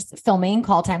even just filming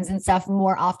call times and stuff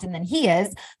more often than he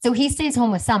is. So he stays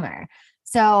home with Summer.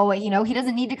 So, you know, he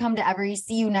doesn't need to come to every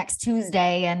see you next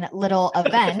Tuesday and little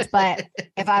event. But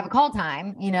if I have a call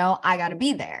time, you know, I got to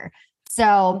be there.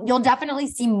 So you'll definitely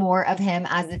see more of him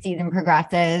as the season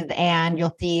progresses and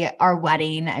you'll see our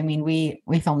wedding. I mean, we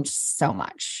filmed so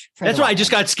much. That's why I just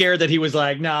got scared that he was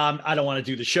like, nah, I don't want to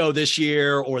do the show this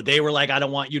year. Or they were like, I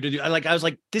don't want you to do. I was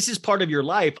like, this is part of your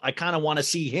life. I kind of want to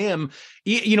see him,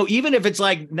 you know, even if it's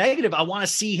like negative, I want to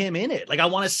see him in it. Like, I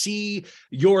want to see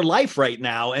your life right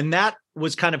now. And that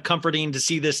was kind of comforting to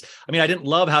see this. I mean, I didn't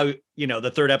love how, you know,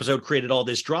 the 3rd episode created all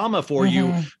this drama for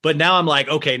you, but now I'm like,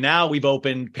 okay, now we've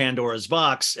opened Pandora's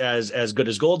box, as Good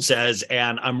as Gold says,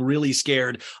 and I'm really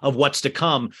scared of what's to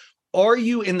come. Are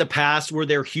you, in the past, were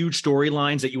there huge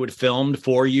storylines that you had filmed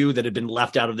for you that had been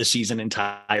left out of the season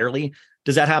entirely?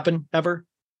 Does that happen ever?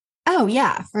 Oh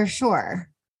yeah, for sure.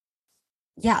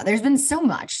 Yeah, there's been so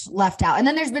much left out. And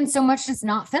then there's been so much just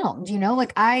not filmed, you know,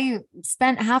 like I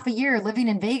spent half a year living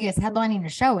in Vegas headlining a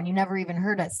show and you never even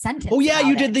heard a sentence. Oh yeah,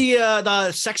 you did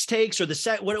the sex takes or the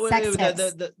sex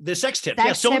sex tips.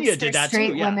 Yeah, Sonia did that straight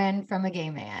too. Yeah. Women from a gay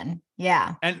man.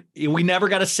 Yeah. And we never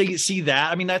got to see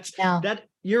that. I mean, that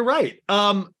you're right.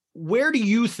 Where do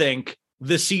you think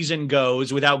the season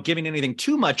goes without giving anything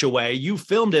too much away? You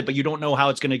filmed it, but you don't know how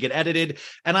it's going to get edited.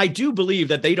 And I do believe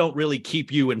that they don't really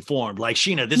keep you informed. Like,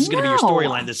 Scheana, this is going to be your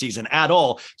storyline this season at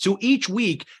all. So each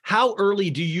week, how early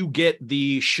do you get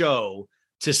the show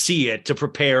to see it, to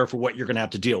prepare for what you're going to have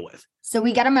to deal with? So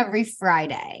we get them every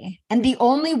Friday. And the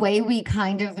only way we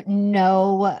kind of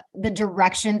know the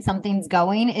direction something's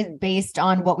going is based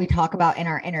on what we talk about in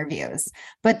our interviews.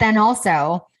 But then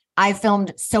also, I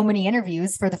filmed so many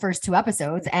interviews for the first 2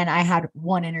 episodes and I had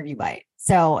 1 interview bite.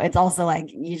 So it's also like,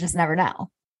 you just never know.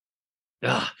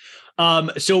 Is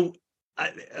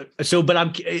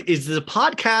the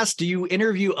podcast, do you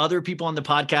interview other people on the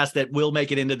podcast that will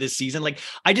make it into this season? Like,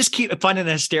 I just keep finding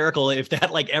it hysterical if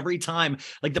that, like, every time,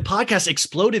 like, the podcast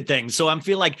exploded things. So I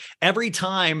feel like every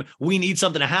time we need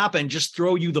something to happen, just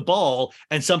throw you the ball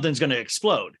and something's going to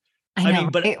explode. I mean,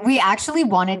 but we actually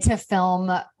wanted to film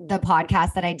the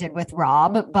podcast that I did with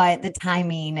Rob, but the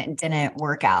timing didn't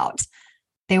work out.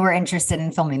 They were interested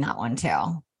in filming that one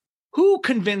too. Who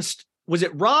convinced, was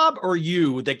it Rob or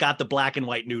you that got the black and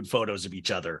white nude photos of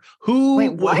each other?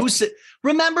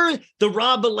 Remember the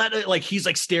Rob Valletta, like he's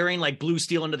like staring like blue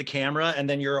steel into the camera and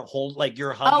then you're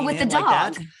hugging with him the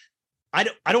dog. Like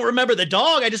that? I don't remember the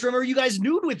dog. I just remember you guys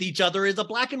nude with each other as a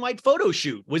black and white photo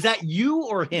shoot. Was that you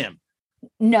or him?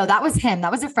 No, that was him.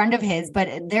 That was a friend of his, but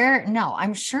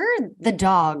I'm sure the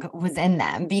dog was in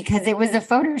them because it was a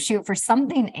photo shoot for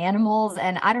something animals.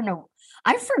 And I don't know.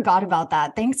 I forgot about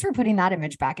that. Thanks for putting that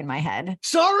image back in my head.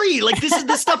 Sorry, like this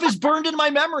stuff is burned in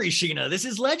my memory, Scheana. This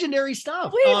is legendary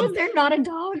stuff. Wait, was there not a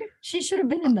dog? She should have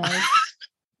been in those.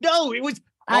 No, it was.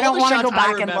 I don't want to go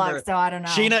back and look, so I don't know.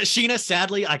 Scheana,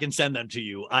 sadly, I can send them to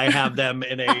you. I have them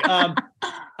in a.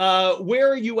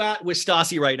 Where are you at with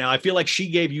Stassi right now? I feel like she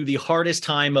gave you the hardest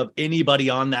time of anybody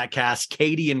on that cast,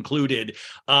 Katie included.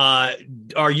 Are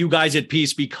you guys at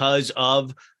peace because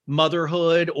of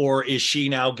motherhood, or is she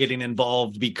now getting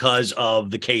involved because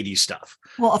of the Katie stuff?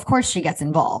 Well, of course she gets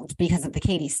involved because of the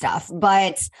Katie stuff,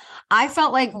 but I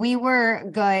felt like we were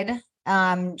good.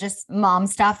 Just mom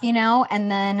stuff,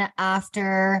 and then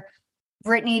after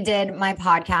Brittany did my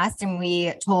podcast and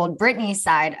we told Brittany's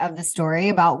side of the story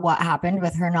about what happened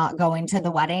with her not going to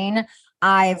the wedding,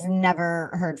 I've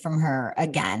never heard from her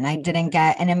again. I didn't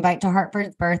get an invite to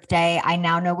Hartford's birthday. I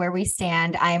now know where we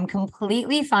stand. I am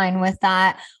completely fine with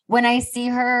that. When I see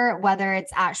her, whether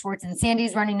it's at Schwartz and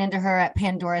Sandy's running into her at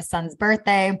Pandora's son's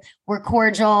birthday, we're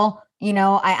cordial.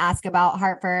 I ask about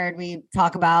Hartford. We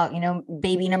talk about,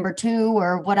 baby number 2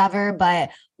 or whatever, but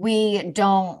we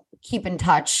don't keep in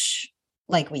touch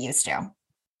like we used to.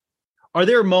 Are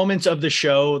there moments of the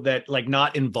show that, like,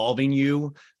 not involving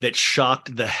you that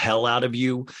shocked the hell out of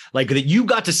you? Like, that you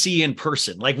got to see in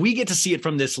person? Like, we get to see it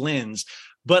from this lens,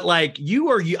 but like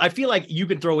I feel like you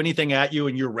can throw anything at you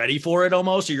and you're ready for it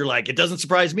almost. Or you're like, it doesn't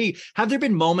surprise me. Have there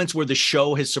been moments where the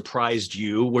show has surprised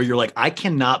you where you're like, I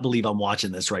cannot believe I'm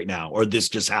watching this right now, or this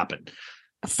just happened?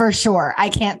 For sure. I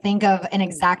can't think of an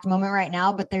exact moment right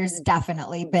now, but there's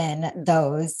definitely been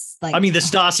those. Like, I mean, the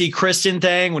Stassi Kristen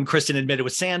thing, when Kristen admitted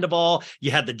with Sandoval, you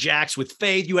had the Jax with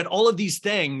Faith, you had all of these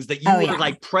things that you were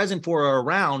like present for or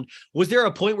around. Was there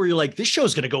a point where you're like, this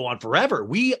show's going to go on forever?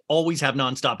 We always have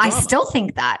nonstop drama. I still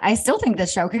think that. I still think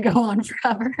this show could go on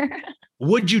forever.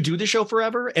 Would you do the show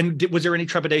forever? And was there any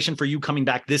trepidation for you coming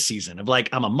back this season of like,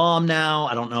 I'm a mom now,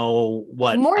 I don't know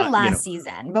what? More last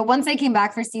season. But once I came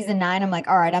back for season 9, I'm like,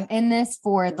 all right, I'm in this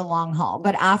for the long haul.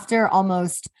 But after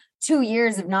almost 2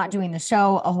 years of not doing the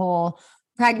show, a whole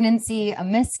pregnancy, a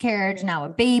miscarriage, now a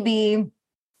baby,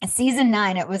 season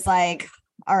 9, it was like,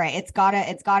 all right, it's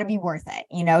gotta be worth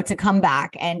it, to come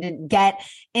back and to get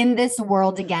in this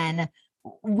world again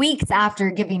weeks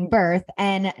after giving birth.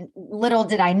 And little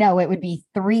did I know it would be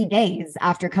 3 days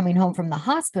after coming home from the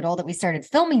hospital that we started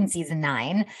filming season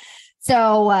 9.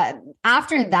 So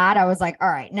after that, I was like, all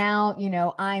right, now,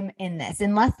 I'm in this,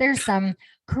 unless there's some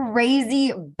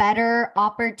crazy better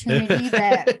opportunity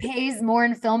that pays more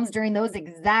in films during those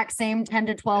exact same 10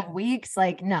 to 12 weeks.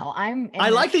 Like, no, I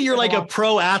like that you're like a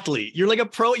pro athlete. You're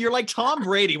like Tom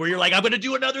Brady, where you're like, I'm going to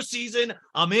do another season.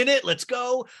 I'm in it. Let's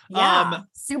go. Yeah,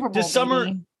 Super Bowl.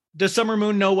 Does Summer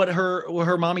Moon know what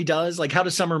her mommy does? Like, how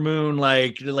does Summer Moon,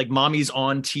 like mommy's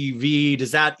on TV?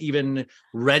 Does that even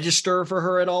register for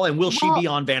her at all? And will she be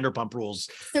on Vanderpump Rules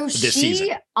this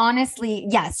season? Honestly,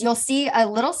 yes, you'll see a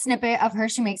little snippet of her.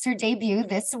 She makes her debut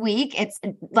this week. It's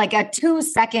like a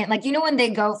 2-second, like, when they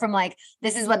go from like,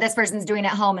 this is what this person's doing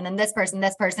at home, and then this person,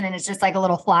 and it's just like a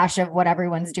little flash of what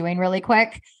everyone's doing really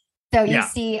quick. So you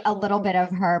see a little bit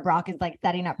of her. Brock is like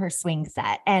setting up her swing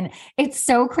set. And it's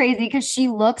so crazy because she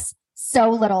looks so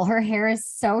little. Her hair is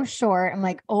so short. I'm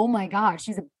like, oh my God,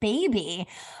 she's a baby.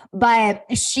 But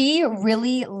she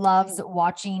really loves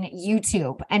watching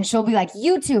YouTube. And she'll be like,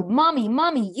 YouTube, mommy,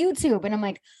 YouTube. And I'm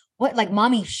like, what, like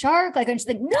Mommy Shark? Like, and she's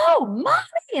like, no, mommy.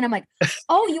 And I'm like,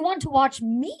 oh, you want to watch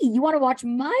me? You want to watch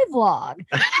my vlog?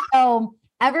 So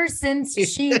ever since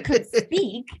she could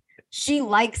speak, she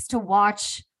likes to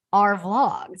watch our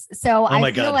vlogs. So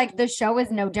I feel like the show is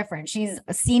no different. She's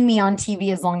seen me on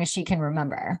TV as long as she can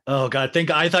remember. Oh God.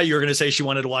 I thought you were going to say she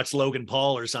wanted to watch Logan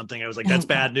Paul or something. I was like, that's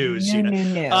bad news.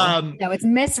 No. No, it's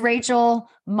Miss Rachel,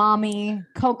 Mommy,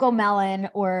 Coco Melon,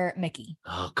 or Mickey.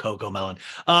 Oh, Coco Melon.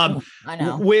 I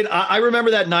know. When I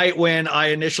remember that night when I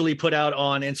initially put out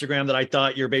on Instagram that I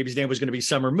thought your baby's name was going to be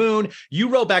Summer Moon, you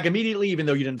wrote back immediately, even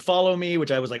though you didn't follow me,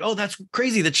 which I was like, oh, that's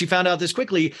crazy that she found out this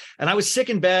quickly. And I was sick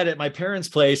in bed at my parents'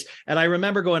 place. And I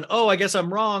remember going, oh, I guess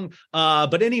I'm wrong.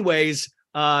 But anyways,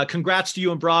 congrats to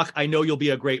you and Brock. I know you'll be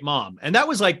a great mom. And that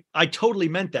was like, I totally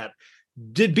meant that.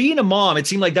 Did being a mom, it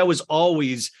seemed like that was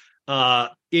always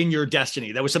in your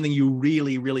destiny. That was something you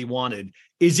really, really wanted.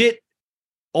 Is it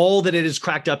all that it is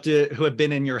cracked up to have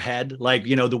been in your head? Like,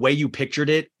 the way you pictured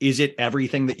it, is it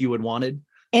everything that you had wanted?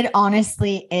 It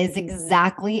honestly is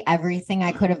exactly everything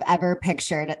I could have ever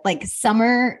pictured. Like,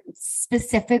 Summer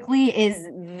specifically is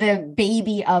the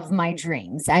baby of my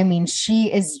dreams. I mean, she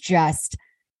is just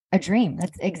a dream.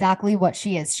 That's exactly what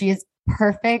she is. She is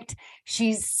perfect.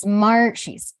 She's smart.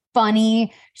 She's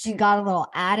funny. She got a little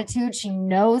attitude. She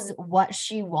knows what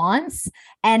she wants.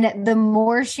 And the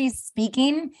more she's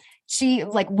speaking, she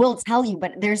like will tell you,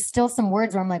 but there's still some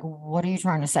words where I'm like, what are you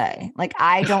trying to say? Like,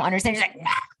 I don't understand. She's like, nah.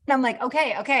 And I'm like,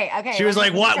 okay. She was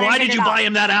like, why did you buy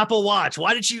him that Apple Watch?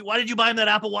 Why did you buy him that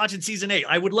Apple Watch in season 8?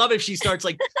 I would love if she starts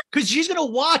like, because she's going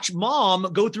to watch mom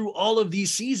go through all of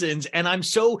these seasons. And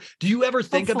do you ever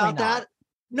think about that?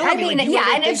 No, I mean,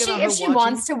 yeah. And if she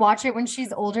wants to watch it when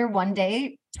she's older one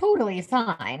day, totally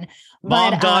fine.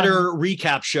 Mom-daughter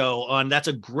recap show that's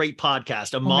a great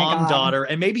podcast. Mom-daughter,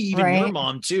 and maybe even your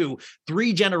mom too.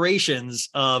 3 generations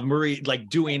of Marie like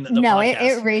doing the podcast.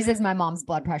 It raises my mom's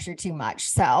blood pressure too much.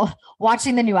 So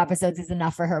watching the new episodes is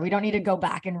enough for her. We don't need to go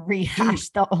back and rehash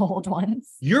the old ones.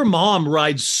 Your mom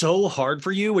rides so hard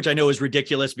for you, which I know is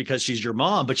ridiculous because she's your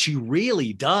mom, but she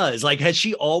really does. Like, has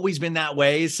she always been that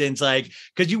way since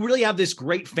because you really have this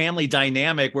great family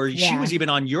dynamic where she was even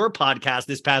on your podcast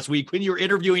this past week when you were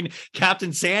interviewing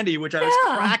Captain Sandy, which I was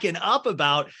cracking up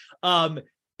about.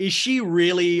 Is she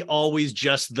really always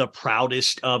just the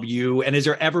proudest of you? And has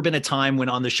there ever been a time when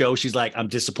on the show she's like, I'm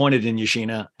disappointed in you,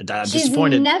 Scheana. I'm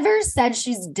disappointed. She's never said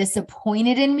she's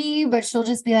disappointed in me, but she'll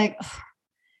just be like,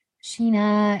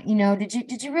 Scheana,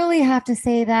 did you really have to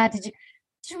say that? Did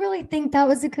you really think that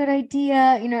was a good idea?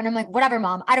 And I'm like, whatever,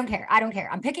 mom, I don't care.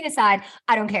 I'm picking a side.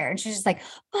 I don't care. And she's just like,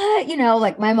 but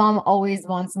like my mom always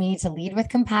wants me to lead with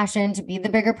compassion, to be the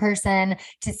bigger person,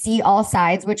 to see all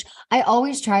sides, which I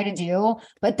always try to do.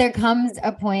 But there comes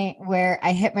a point where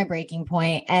I hit my breaking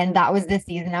point. And that was this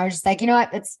season. I was just like, you know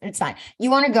what? It's fine.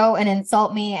 You want to go and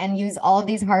insult me and use all of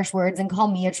these harsh words and call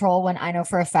me a troll when I know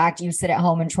for a fact you sit at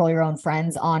home and troll your own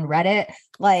friends on Reddit.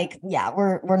 Like, yeah,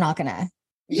 we're not going to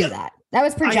do that. That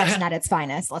was projection at its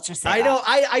finest. Let's just say I know.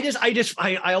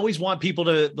 I always want people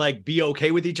to like be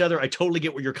okay with each other. I totally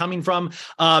get where you're coming from.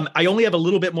 I only have a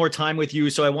little bit more time with you.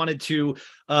 So I wanted to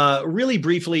really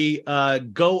briefly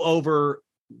go over,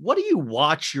 what do you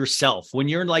watch yourself when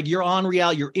you're on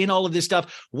reality, you're in all of this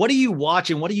stuff? What do you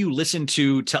watch and what do you listen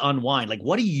to unwind? Like,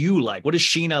 what do you like? What does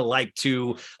Scheana like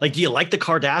to like? Do you like the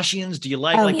Kardashians? Do you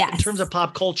like in terms of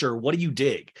pop culture, what do you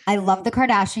dig? I love the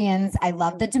Kardashians. I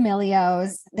love the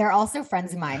D'Amelios. They're also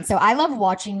friends of mine. So I love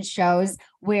watching shows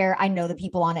where I know the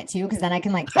people on it too, because then I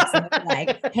can text them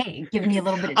like, hey, give me a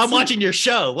little bit of I'm watching your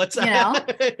show. What's that?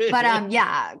 But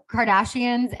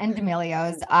Kardashians and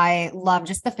D'Amelios. I love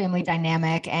just the family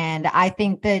dynamic. And I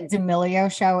think the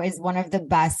D'Amelio show is one of the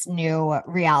best new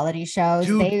reality shows.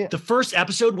 Dude, the first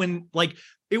episode when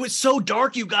it was so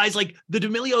dark, you guys, like the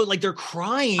D'Amelio, they're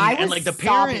crying and the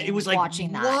parent, it was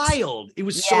watching wild. That. It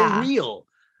was so real.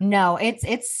 No,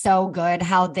 it's so good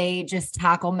how they just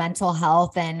tackle mental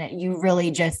health and you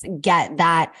really just get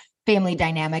that family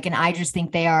dynamic. And I just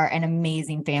think they are an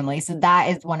amazing family. So that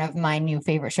is one of my new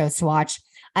favorite shows to watch.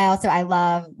 I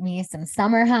love me some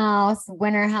Summer House,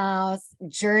 Winter House,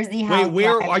 Jersey House. Wait,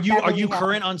 where are you? Are you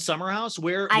current on Summer House?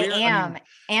 Where I am.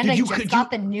 I just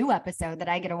got the new episode that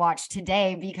I get to watch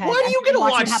today because why are you going to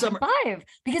watch Summer 5?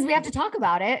 Because we have to talk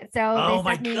about it. So oh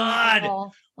my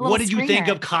God. What did you think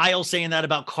of Kyle saying that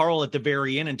about Carl at the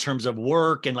very end in terms of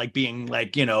work and being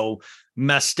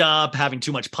messed up, having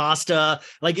too much pasta?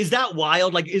 Is that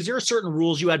wild? Is there certain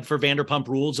rules you had for Vanderpump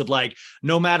Rules of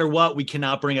no matter what, we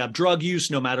cannot bring up drug use,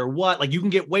 no matter what, you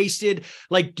can get wasted.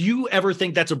 Do you ever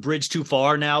think that's a bridge too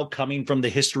far now coming from the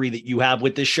history that you have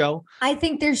with this show? I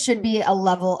think there should be a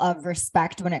level of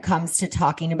respect when it comes to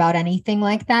talking about anything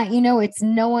like that. It's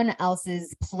no one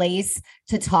else's place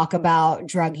to talk about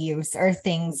drug use or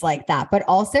things like that. But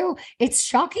also it's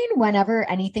shocking whenever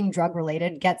anything drug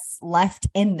related gets left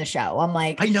in the show. I'm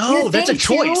like, I know that's a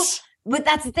choice. But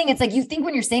that's the thing. It's you think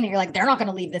when you're saying it, you're like, they're not going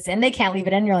to leave this in. They can't leave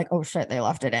it in. You're like, oh shit, they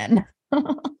left it in.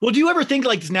 Well, do you ever think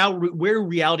now where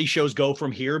reality shows go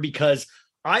from here? Because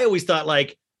I always thought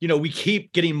we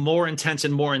keep getting more intense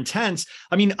and more intense.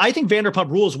 I mean, I think Vanderpump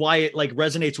Rules, why it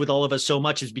resonates with all of us so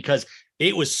much is because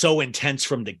it was so intense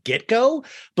from the get-go,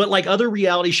 but other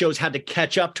reality shows had to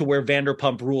catch up to where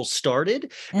Vanderpump Rules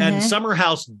started. And Summer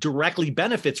House directly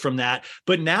benefits from that.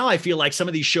 But now I feel like some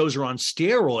of these shows are on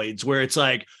steroids where it's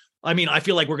I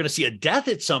feel like we're going to see a death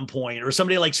at some point or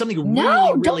somebody something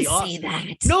really don't say that.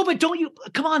 No, but don't you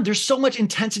come on. There's so much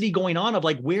intensity going on of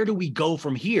where do we go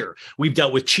from here? We've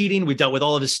dealt with cheating. We've dealt with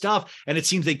all of this stuff. And it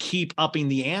seems they keep upping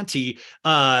the ante.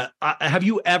 Have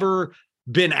you ever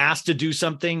been asked to do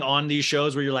something on these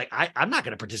shows where you're I'm not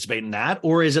going to participate in that?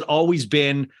 Or has it always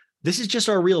been, this is just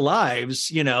our real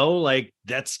lives,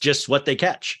 that's just what they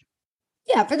catch?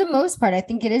 Yeah, for the most part, I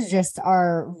think it is just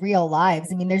our real lives.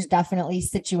 I mean, there's definitely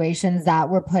situations that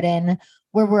we're put in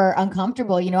where we're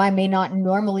uncomfortable. I may not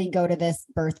normally go to this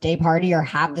birthday party or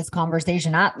have this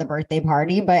conversation at the birthday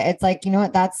party, but it's like, you know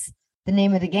what? That's the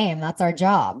name of the game. That's our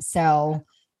job. So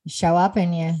you show up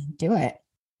and you do it.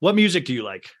 What music do you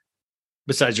like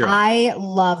besides your own? I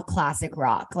love classic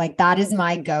rock. Like that is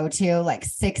my go-to, like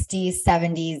 60s,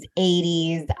 70s,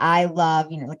 80s. I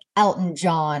love, like Elton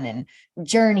John and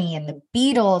Journey and the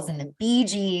Beatles and the Bee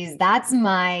Gees. That's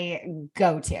my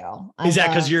go-to. Is that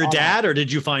because you're a dad or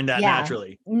did you find that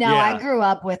naturally? No, I grew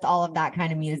up with all of that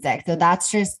kind of music. So that's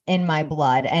just in my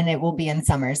blood, and it will be in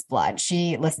Summer's blood.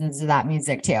 She listens to that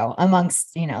music too,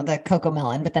 amongst, the Coco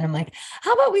Melon. But then I'm like,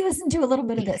 how about we listen to a little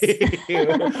bit of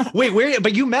this? Wait,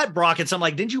 but you met Brock at some,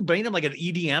 didn't you bring him like an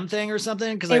EDM thing or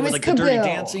something? Because it was like the Dirty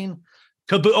Dancing.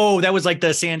 Oh, that was like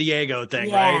the San Diego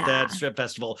thing, right? That strip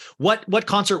festival. What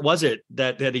concert was it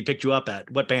that he picked you up at?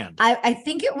 What band? I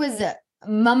think it was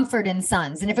Mumford and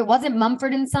Sons. And if it wasn't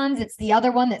Mumford and Sons, it's the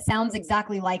other one that sounds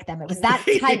exactly like them. It was that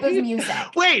type of music.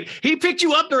 Wait, he picked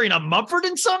you up during a Mumford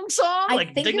and Sons song?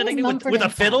 Like ding, ding, ding, with a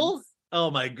fiddle?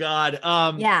 Oh my God.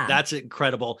 That's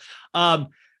incredible.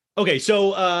 Okay.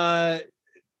 So,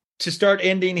 to start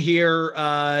ending here,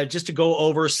 just to go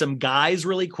over some guys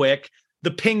really quick. The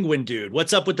Penguin Dude.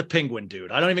 What's up with the Penguin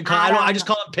Dude? I just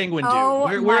call him Penguin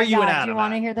Dude. Where are you and Adam? Do you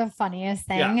want to hear the funniest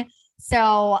thing? Yeah.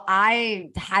 So I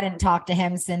hadn't talked to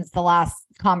him since the last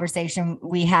conversation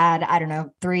we had, I don't know,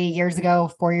 3 years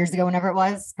ago, 4 years ago, whenever it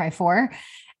was, probably 4.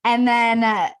 And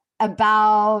then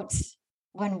about,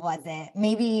 when was it?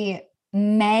 Maybe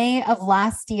May of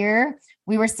last year,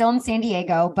 we were still in San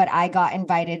Diego, but I got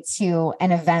invited to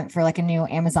an event for like a new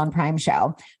Amazon Prime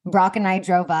show. Brock and I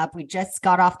drove up. We just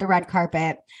got off the red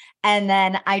carpet. And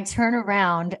then I turn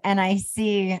around and I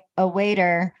see a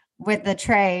waiter with the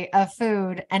tray of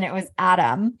food, and it was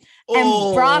Adam.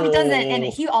 And Brock doesn't, and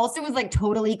he also was like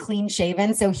totally clean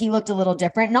shaven. So he looked a little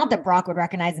different. Not that Brock would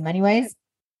recognize him anyways.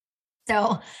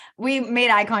 So we made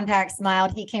eye contact,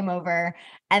 smiled. He came over,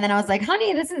 and then I was like,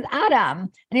 honey, this is Adam.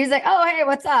 And he was like, oh, hey,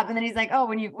 what's up? And then he's like, oh,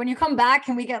 when you come back,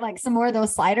 can we get like some more of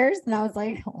those sliders? And I was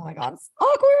like, oh my God, it's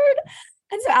awkward.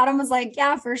 And so Adam was like,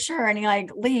 yeah, for sure. And he like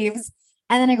leaves.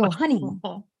 And then I go, honey,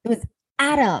 it was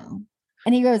Adam.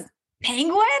 And he goes,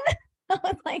 Penguin? I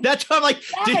was like, that's what I'm like.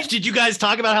 Did you guys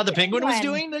talk about how the Penguin was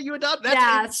doing that you adopted?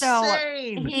 That's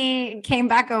insane. So he came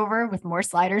back over with more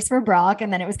sliders for Brock,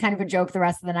 and then it was kind of a joke the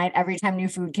rest of the night. Every time new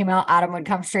food came out, Adam would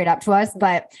come straight up to us.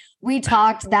 But we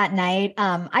talked that night.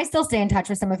 I still stay in touch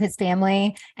with some of his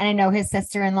family, and I know his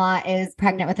sister-in-law is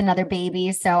pregnant with another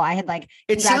baby. So I had like,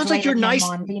 it sounds like you're nice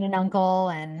on being an uncle,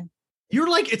 and you're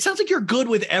like, it sounds like you're good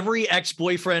with every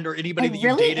ex-boyfriend or anybody that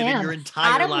you dated in your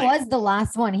entire life. Adam was the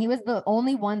last one. He was the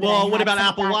only one. Well, what about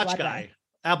Apple Watch guy?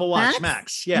 Apple Watch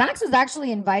Max. Yeah. Max was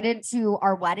actually invited to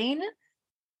our wedding,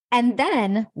 and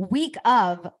then week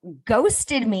of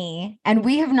ghosted me, and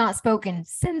we have not spoken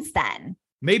since then.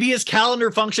 Maybe his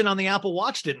calendar function on the Apple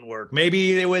Watch didn't work.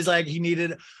 Maybe it was like he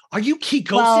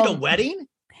ghosted a wedding?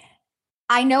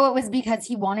 I know it was because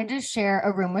he wanted to share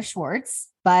a room with Schwartz.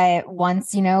 But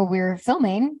once, we're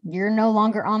filming, you're no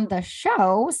longer on the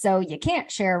show, so you can't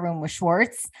share a room with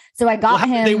Schwartz. So I got him.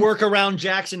 How did they work around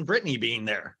Jax and Brittany being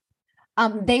there?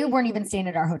 They weren't even staying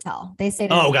at our hotel. They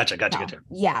stayed. Gotcha.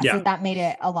 Yeah. So that made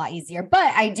it a lot easier.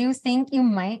 But I do think you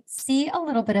might see a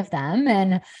little bit of them.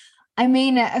 And I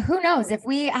mean, who knows if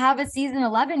we have a season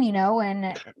 11,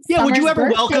 and would you ever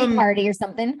welcome party or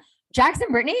something? Jax and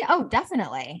Brittany? Oh,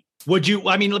 definitely. Would you,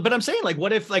 but I'm saying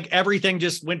what if everything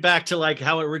just went back to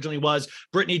how it originally was?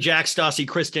 Brittany, Jax, Stassi,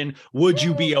 Kristen, would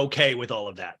you be okay with all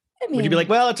of that? Would you be like,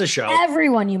 well, it's a show?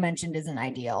 Everyone you mentioned isn't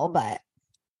ideal, but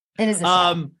it is a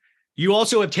show. You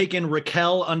also have taken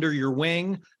Raquel under your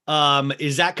wing.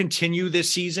 Is that continue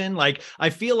this season? I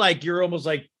feel like you're almost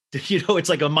it's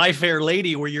like a My Fair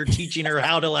Lady where you're teaching her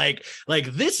how to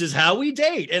this is how we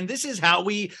date. And this is how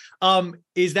we,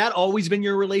 is that always been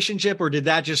your relationship, or did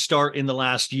that just start in the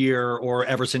last year or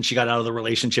ever since she got out of the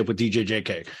relationship with DJ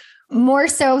JK? More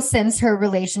so since her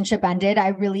relationship ended. I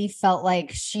really felt like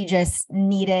she just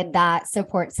needed that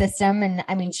support system. And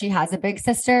I mean, she has a big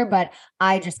sister, but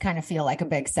I just kind of feel like a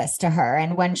big sis to her.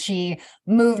 And when she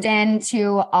moved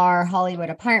into our Hollywood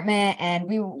apartment, and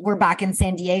we were back in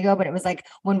San Diego, but it was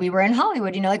when we were in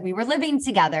Hollywood, we were living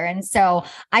together. And so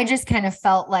I just kind of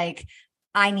felt like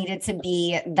I needed to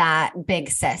be that big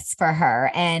sis for her.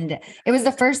 And it was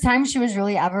the first time she was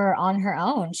really ever on her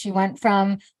own. She went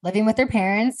from living with her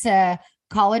parents to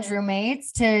college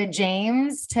roommates to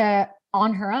James to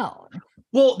on her own.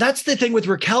 Well, that's the thing with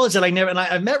Raquel is that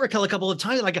I've met Raquel a couple of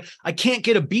times. Like I can't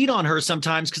get a beat on her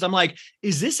sometimes because I'm like,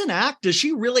 is this an act? Does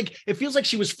she really, it feels like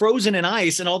she was frozen in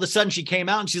ice and all of a sudden she came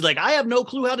out and she's like, I have no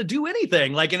clue how to do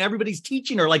anything. Like, and everybody's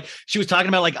teaching her, like she was talking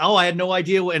about like, oh, I had no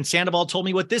idea. And Sandoval told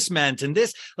me what this meant. And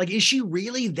this, like, is she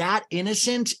really that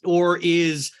innocent or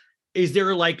is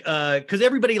there like, cause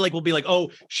everybody like will be like,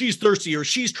 oh, she's thirsty or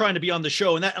she's trying to be on the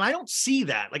show. And I don't see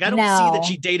that. Like, I don't see that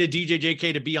she dated DJ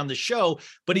JK to be on the show,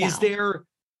 but is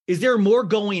there more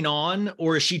going on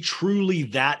or is she truly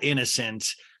that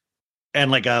innocent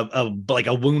and like a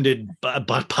wounded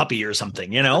puppy or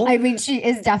something, you know? I mean, she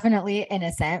is definitely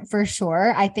innocent for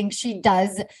sure. I think she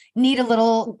does need a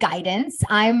little guidance.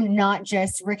 I'm not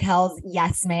just Raquel's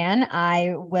yes man.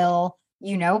 I will,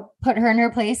 put her in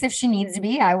her place if she needs to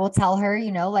be. I will tell her,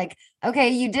 like, okay,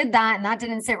 you did that and that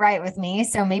didn't sit right with me.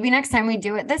 So maybe next time we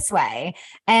do it this way.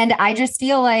 And I just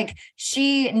feel like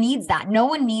she needs that. No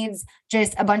one needs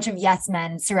just a bunch of yes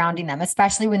men surrounding them,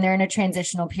 especially when they're in a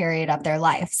transitional period of their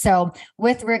life. So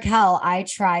with Raquel, I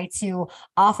try to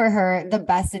offer her the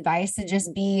best advice to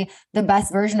just be the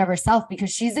best version of herself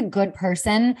because she's a good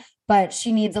person, but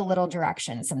she needs a little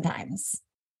direction sometimes.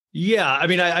 Yeah, I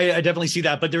mean, I definitely see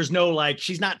that, but there's no like,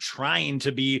 she's not trying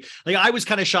to be like, I was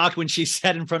kind of shocked when she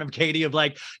said in front of Katie of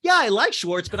like, yeah, I like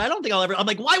Schwartz, but I don't think I'm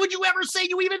like, why would you ever say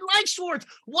you even like Schwartz?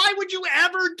 Why would you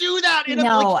ever do that? And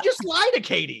like, just lie to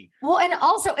Katie. Well, and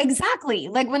also exactly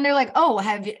like when they're like, oh,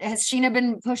 has Scheana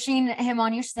been pushing him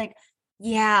on you? She's like,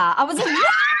 yeah. I was like,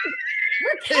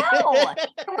 Raquel,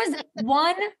 there was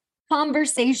one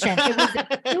conversation. It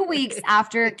was 2 weeks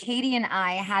after Katie and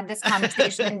I had this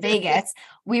conversation in Vegas.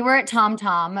 We were at Tom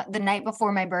Tom the night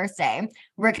before my birthday.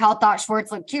 Raquel thought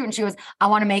Schwartz looked cute and she was, I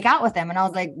want to make out with him. And I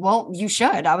was like, well, you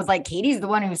should. I was like, Katie's the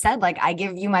one who said, like, I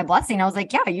give you my blessing. I was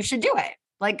like, yeah, you should do it.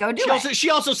 Like, go do it. She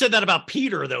also said that about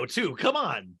Peter though, too. Come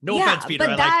on. No offense, Peter.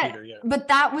 I like Peter. Yeah. But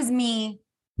that was me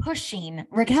pushing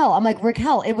Raquel. I'm like,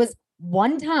 Raquel, it was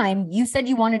one time you said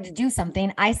you wanted to do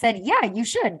something. I said, yeah, you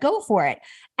should go for it.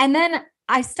 And then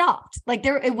I stopped. Like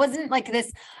it wasn't like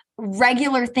this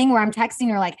regular thing where I'm texting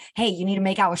her like, hey, you need to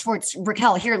make out with Schwartz.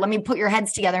 Raquel, here, let me put your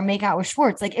heads together and make out with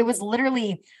Schwartz. Like it was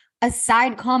literally a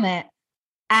side comment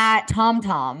at Tom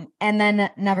Tom and then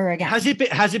never again. Has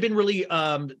it been really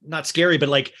not scary, but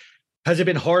like, has it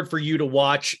been hard for you to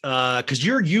watch? Because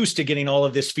you're used to getting all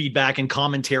of this feedback and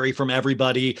commentary from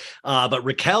everybody. But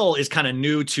Raquel is kind of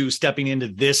new to stepping into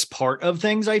this part of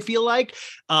things, I feel like.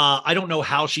 I don't know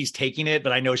how she's taking it,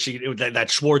 but I know that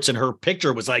Schwartz in her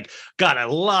picture was like, got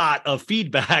a lot of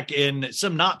feedback in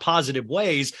some not positive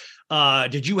ways.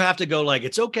 Did you have to go like,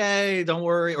 it's okay, don't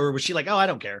worry? Or was she like, oh, I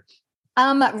don't care?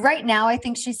 Right now, I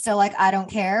think she's still like, I don't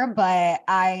care, but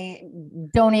I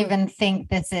don't even think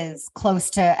this is close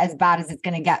to as bad as it's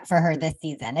going to get for her this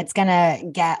season. It's going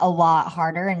to get a lot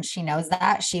harder. And she knows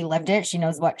that. She lived it. She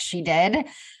knows what she did.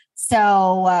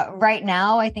 So right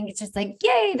now, I think it's just like,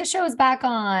 yay, the show's back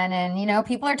on. And,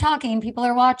 people are talking, people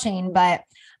are watching. But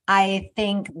I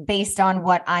think based on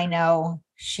what I know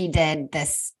she did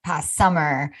this past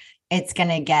summer, it's going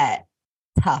to get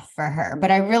tough for her. But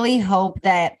I really hope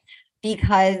that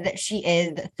because she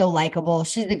is so likable,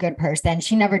 she's a good person.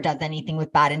 She never does anything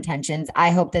with bad intentions. I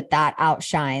hope that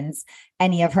outshines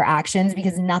any of her actions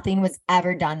because nothing was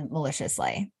ever done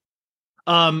maliciously.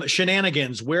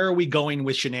 Shenanigans. Where are we going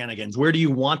with shenanigans? Where do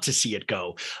you want to see it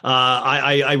go?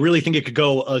 I really think it could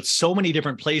go so many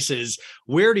different places.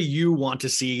 Where do you want to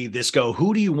see this go?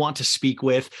 Who do you want to speak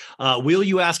with? Will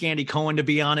you ask Andy Cohen to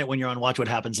be on it when you're on Watch What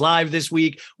Happens Live this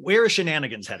week? Where is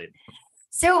shenanigans headed?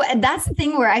 So that's the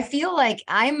thing where I feel like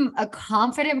I'm a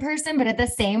confident person, but at the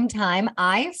same time,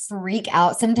 I freak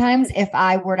out sometimes if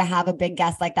I were to have a big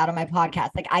guest like that on my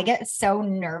podcast. Like I get so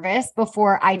nervous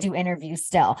before I do interviews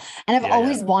still. And I've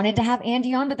always wanted to have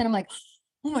Andy on, but then I'm like,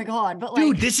 oh my God, but like,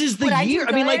 dude, this is the year.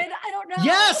 I mean, like, I don't know.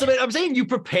 Yes. I mean, I'm saying you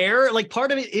prepare, like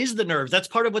part of it is the nerves. That's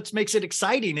part of what makes it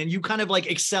exciting. And you kind of like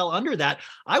excel under that.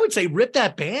 I would say rip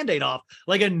that Band-Aid off.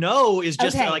 Like a no is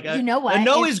just like a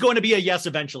no is going to be a yes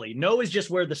eventually. No is just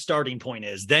where the starting point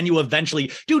is. Then you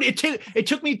eventually, dude, it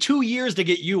took me 2 years to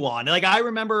get you on. Like I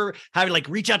remember having like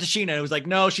reach out to Scheana. And it was like,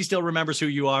 no, she still remembers who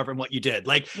you are from what you did.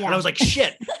 Like, and I was like,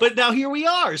 shit. But now here we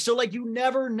are. So like, you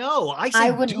never know.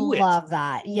 I would love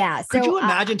that. Yeah. Could you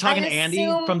imagine talking to Andy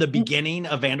from the beginning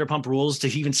of Vanderpump Rules to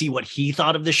even see what he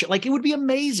thought of this show? Like it would be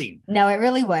amazing. No, it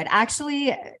really would.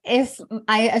 Actually, if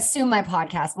I assume my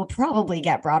podcast will probably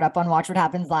get brought up on Watch What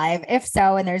Happens Live. If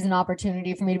so, and there's an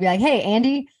opportunity for me to be like, hey,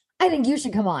 Andy, I think you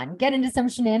should come on, get into some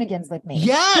shenanigans with me.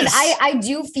 Yes. I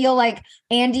do feel like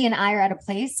Andy and I are at a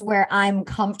place where I'm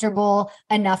comfortable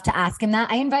enough to ask him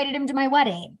that. I invited him to my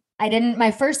wedding. I didn't,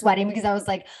 my first wedding, because I was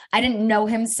like, I didn't know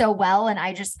him so well. And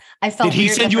I felt Did he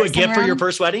weird send the you a first gift time for your around.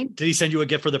 first wedding? Did he send you a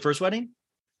gift for the first wedding?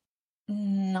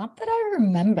 Not that I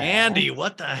remember. Andy,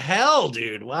 what the hell,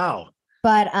 dude? Wow.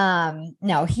 But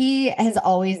no, he has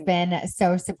always been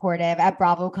so supportive. At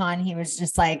BravoCon, he was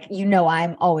just like,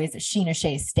 I'm always a Scheana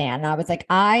Shay stan. And I was like,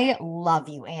 I love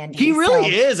you, Andy. He really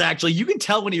is, actually. You can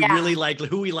tell when he really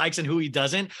who he likes and who he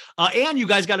doesn't. And you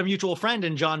guys got a mutual friend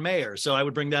in John Mayer, so I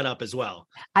would bring that up as well.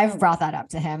 I've brought that up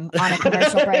to him on a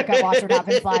commercial break. I watched What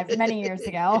Happens Live many years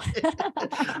ago.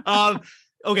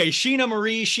 Okay,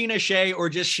 Scheana Shay, or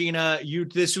just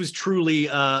Scheana, this was truly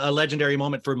a legendary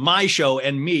moment for my show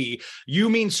and me. You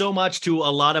mean so much to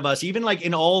a lot of us, even like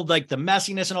in all like the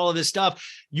messiness and all of this stuff.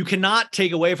 You cannot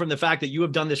take away from the fact that you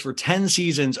have done this for 10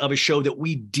 seasons of a show that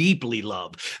we deeply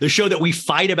love, the show that we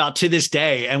fight about to this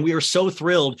day. And we are so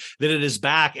thrilled that it is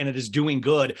back and it is doing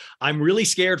good. I'm really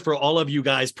scared for all of you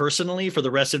guys personally for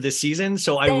the rest of this season.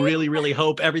 So I really, really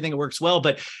hope everything works well.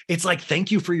 But it's like,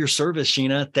 thank you for your service,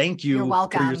 Scheana. Thank you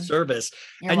for your service.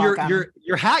 You're welcome.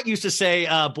 Your hat used to say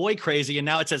boy crazy, and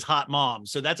now it says hot mom.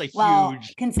 So that's a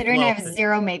huge. Considering I have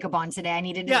zero makeup on today, I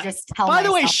needed to just tell. By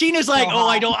the way, Sheena's like,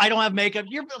 I don't have makeup.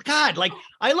 God, like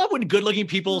I love when good looking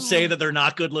people say that they're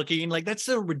not good looking. Like that's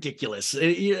so ridiculous.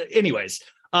 Anyways,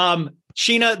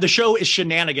 Scheana, the show is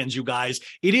shenanigans, you guys.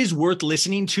 It is worth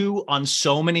listening to on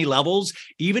so many levels.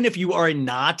 Even if you are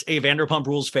not a Vanderpump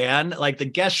Rules fan, like the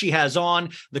guests she has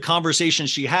on, the conversations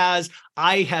she has,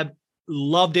 I have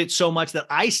loved it so much that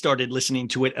I started listening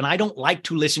to it. And I don't like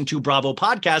to listen to Bravo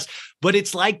podcasts, but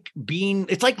it's like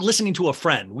listening to a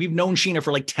friend. We've known Scheana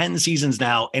for like 10 seasons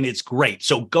now, and it's great.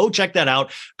 So go check that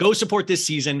out. Go support this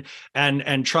season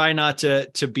and try not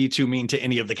to be too mean to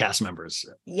any of the cast members.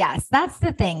 Yes, that's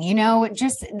the thing.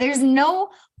 Just there's no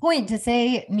point to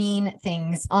say mean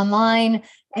things online,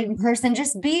 in person.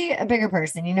 Just be a bigger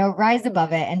person, rise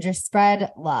above it and just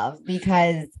spread love,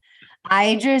 because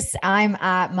I'm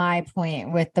at my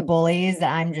point with the bullies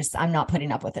that I'm not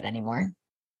putting up with it anymore.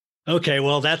 Okay,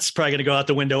 well, that's probably going to go out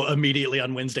the window immediately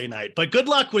on Wednesday night. But good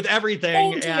luck with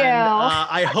everything. Thank you.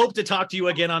 I hope to talk to you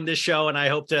again on this show, and I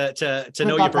hope to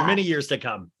know you for many years to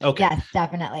come. Okay. Yes,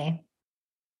 definitely.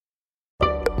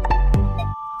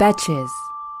 Betches.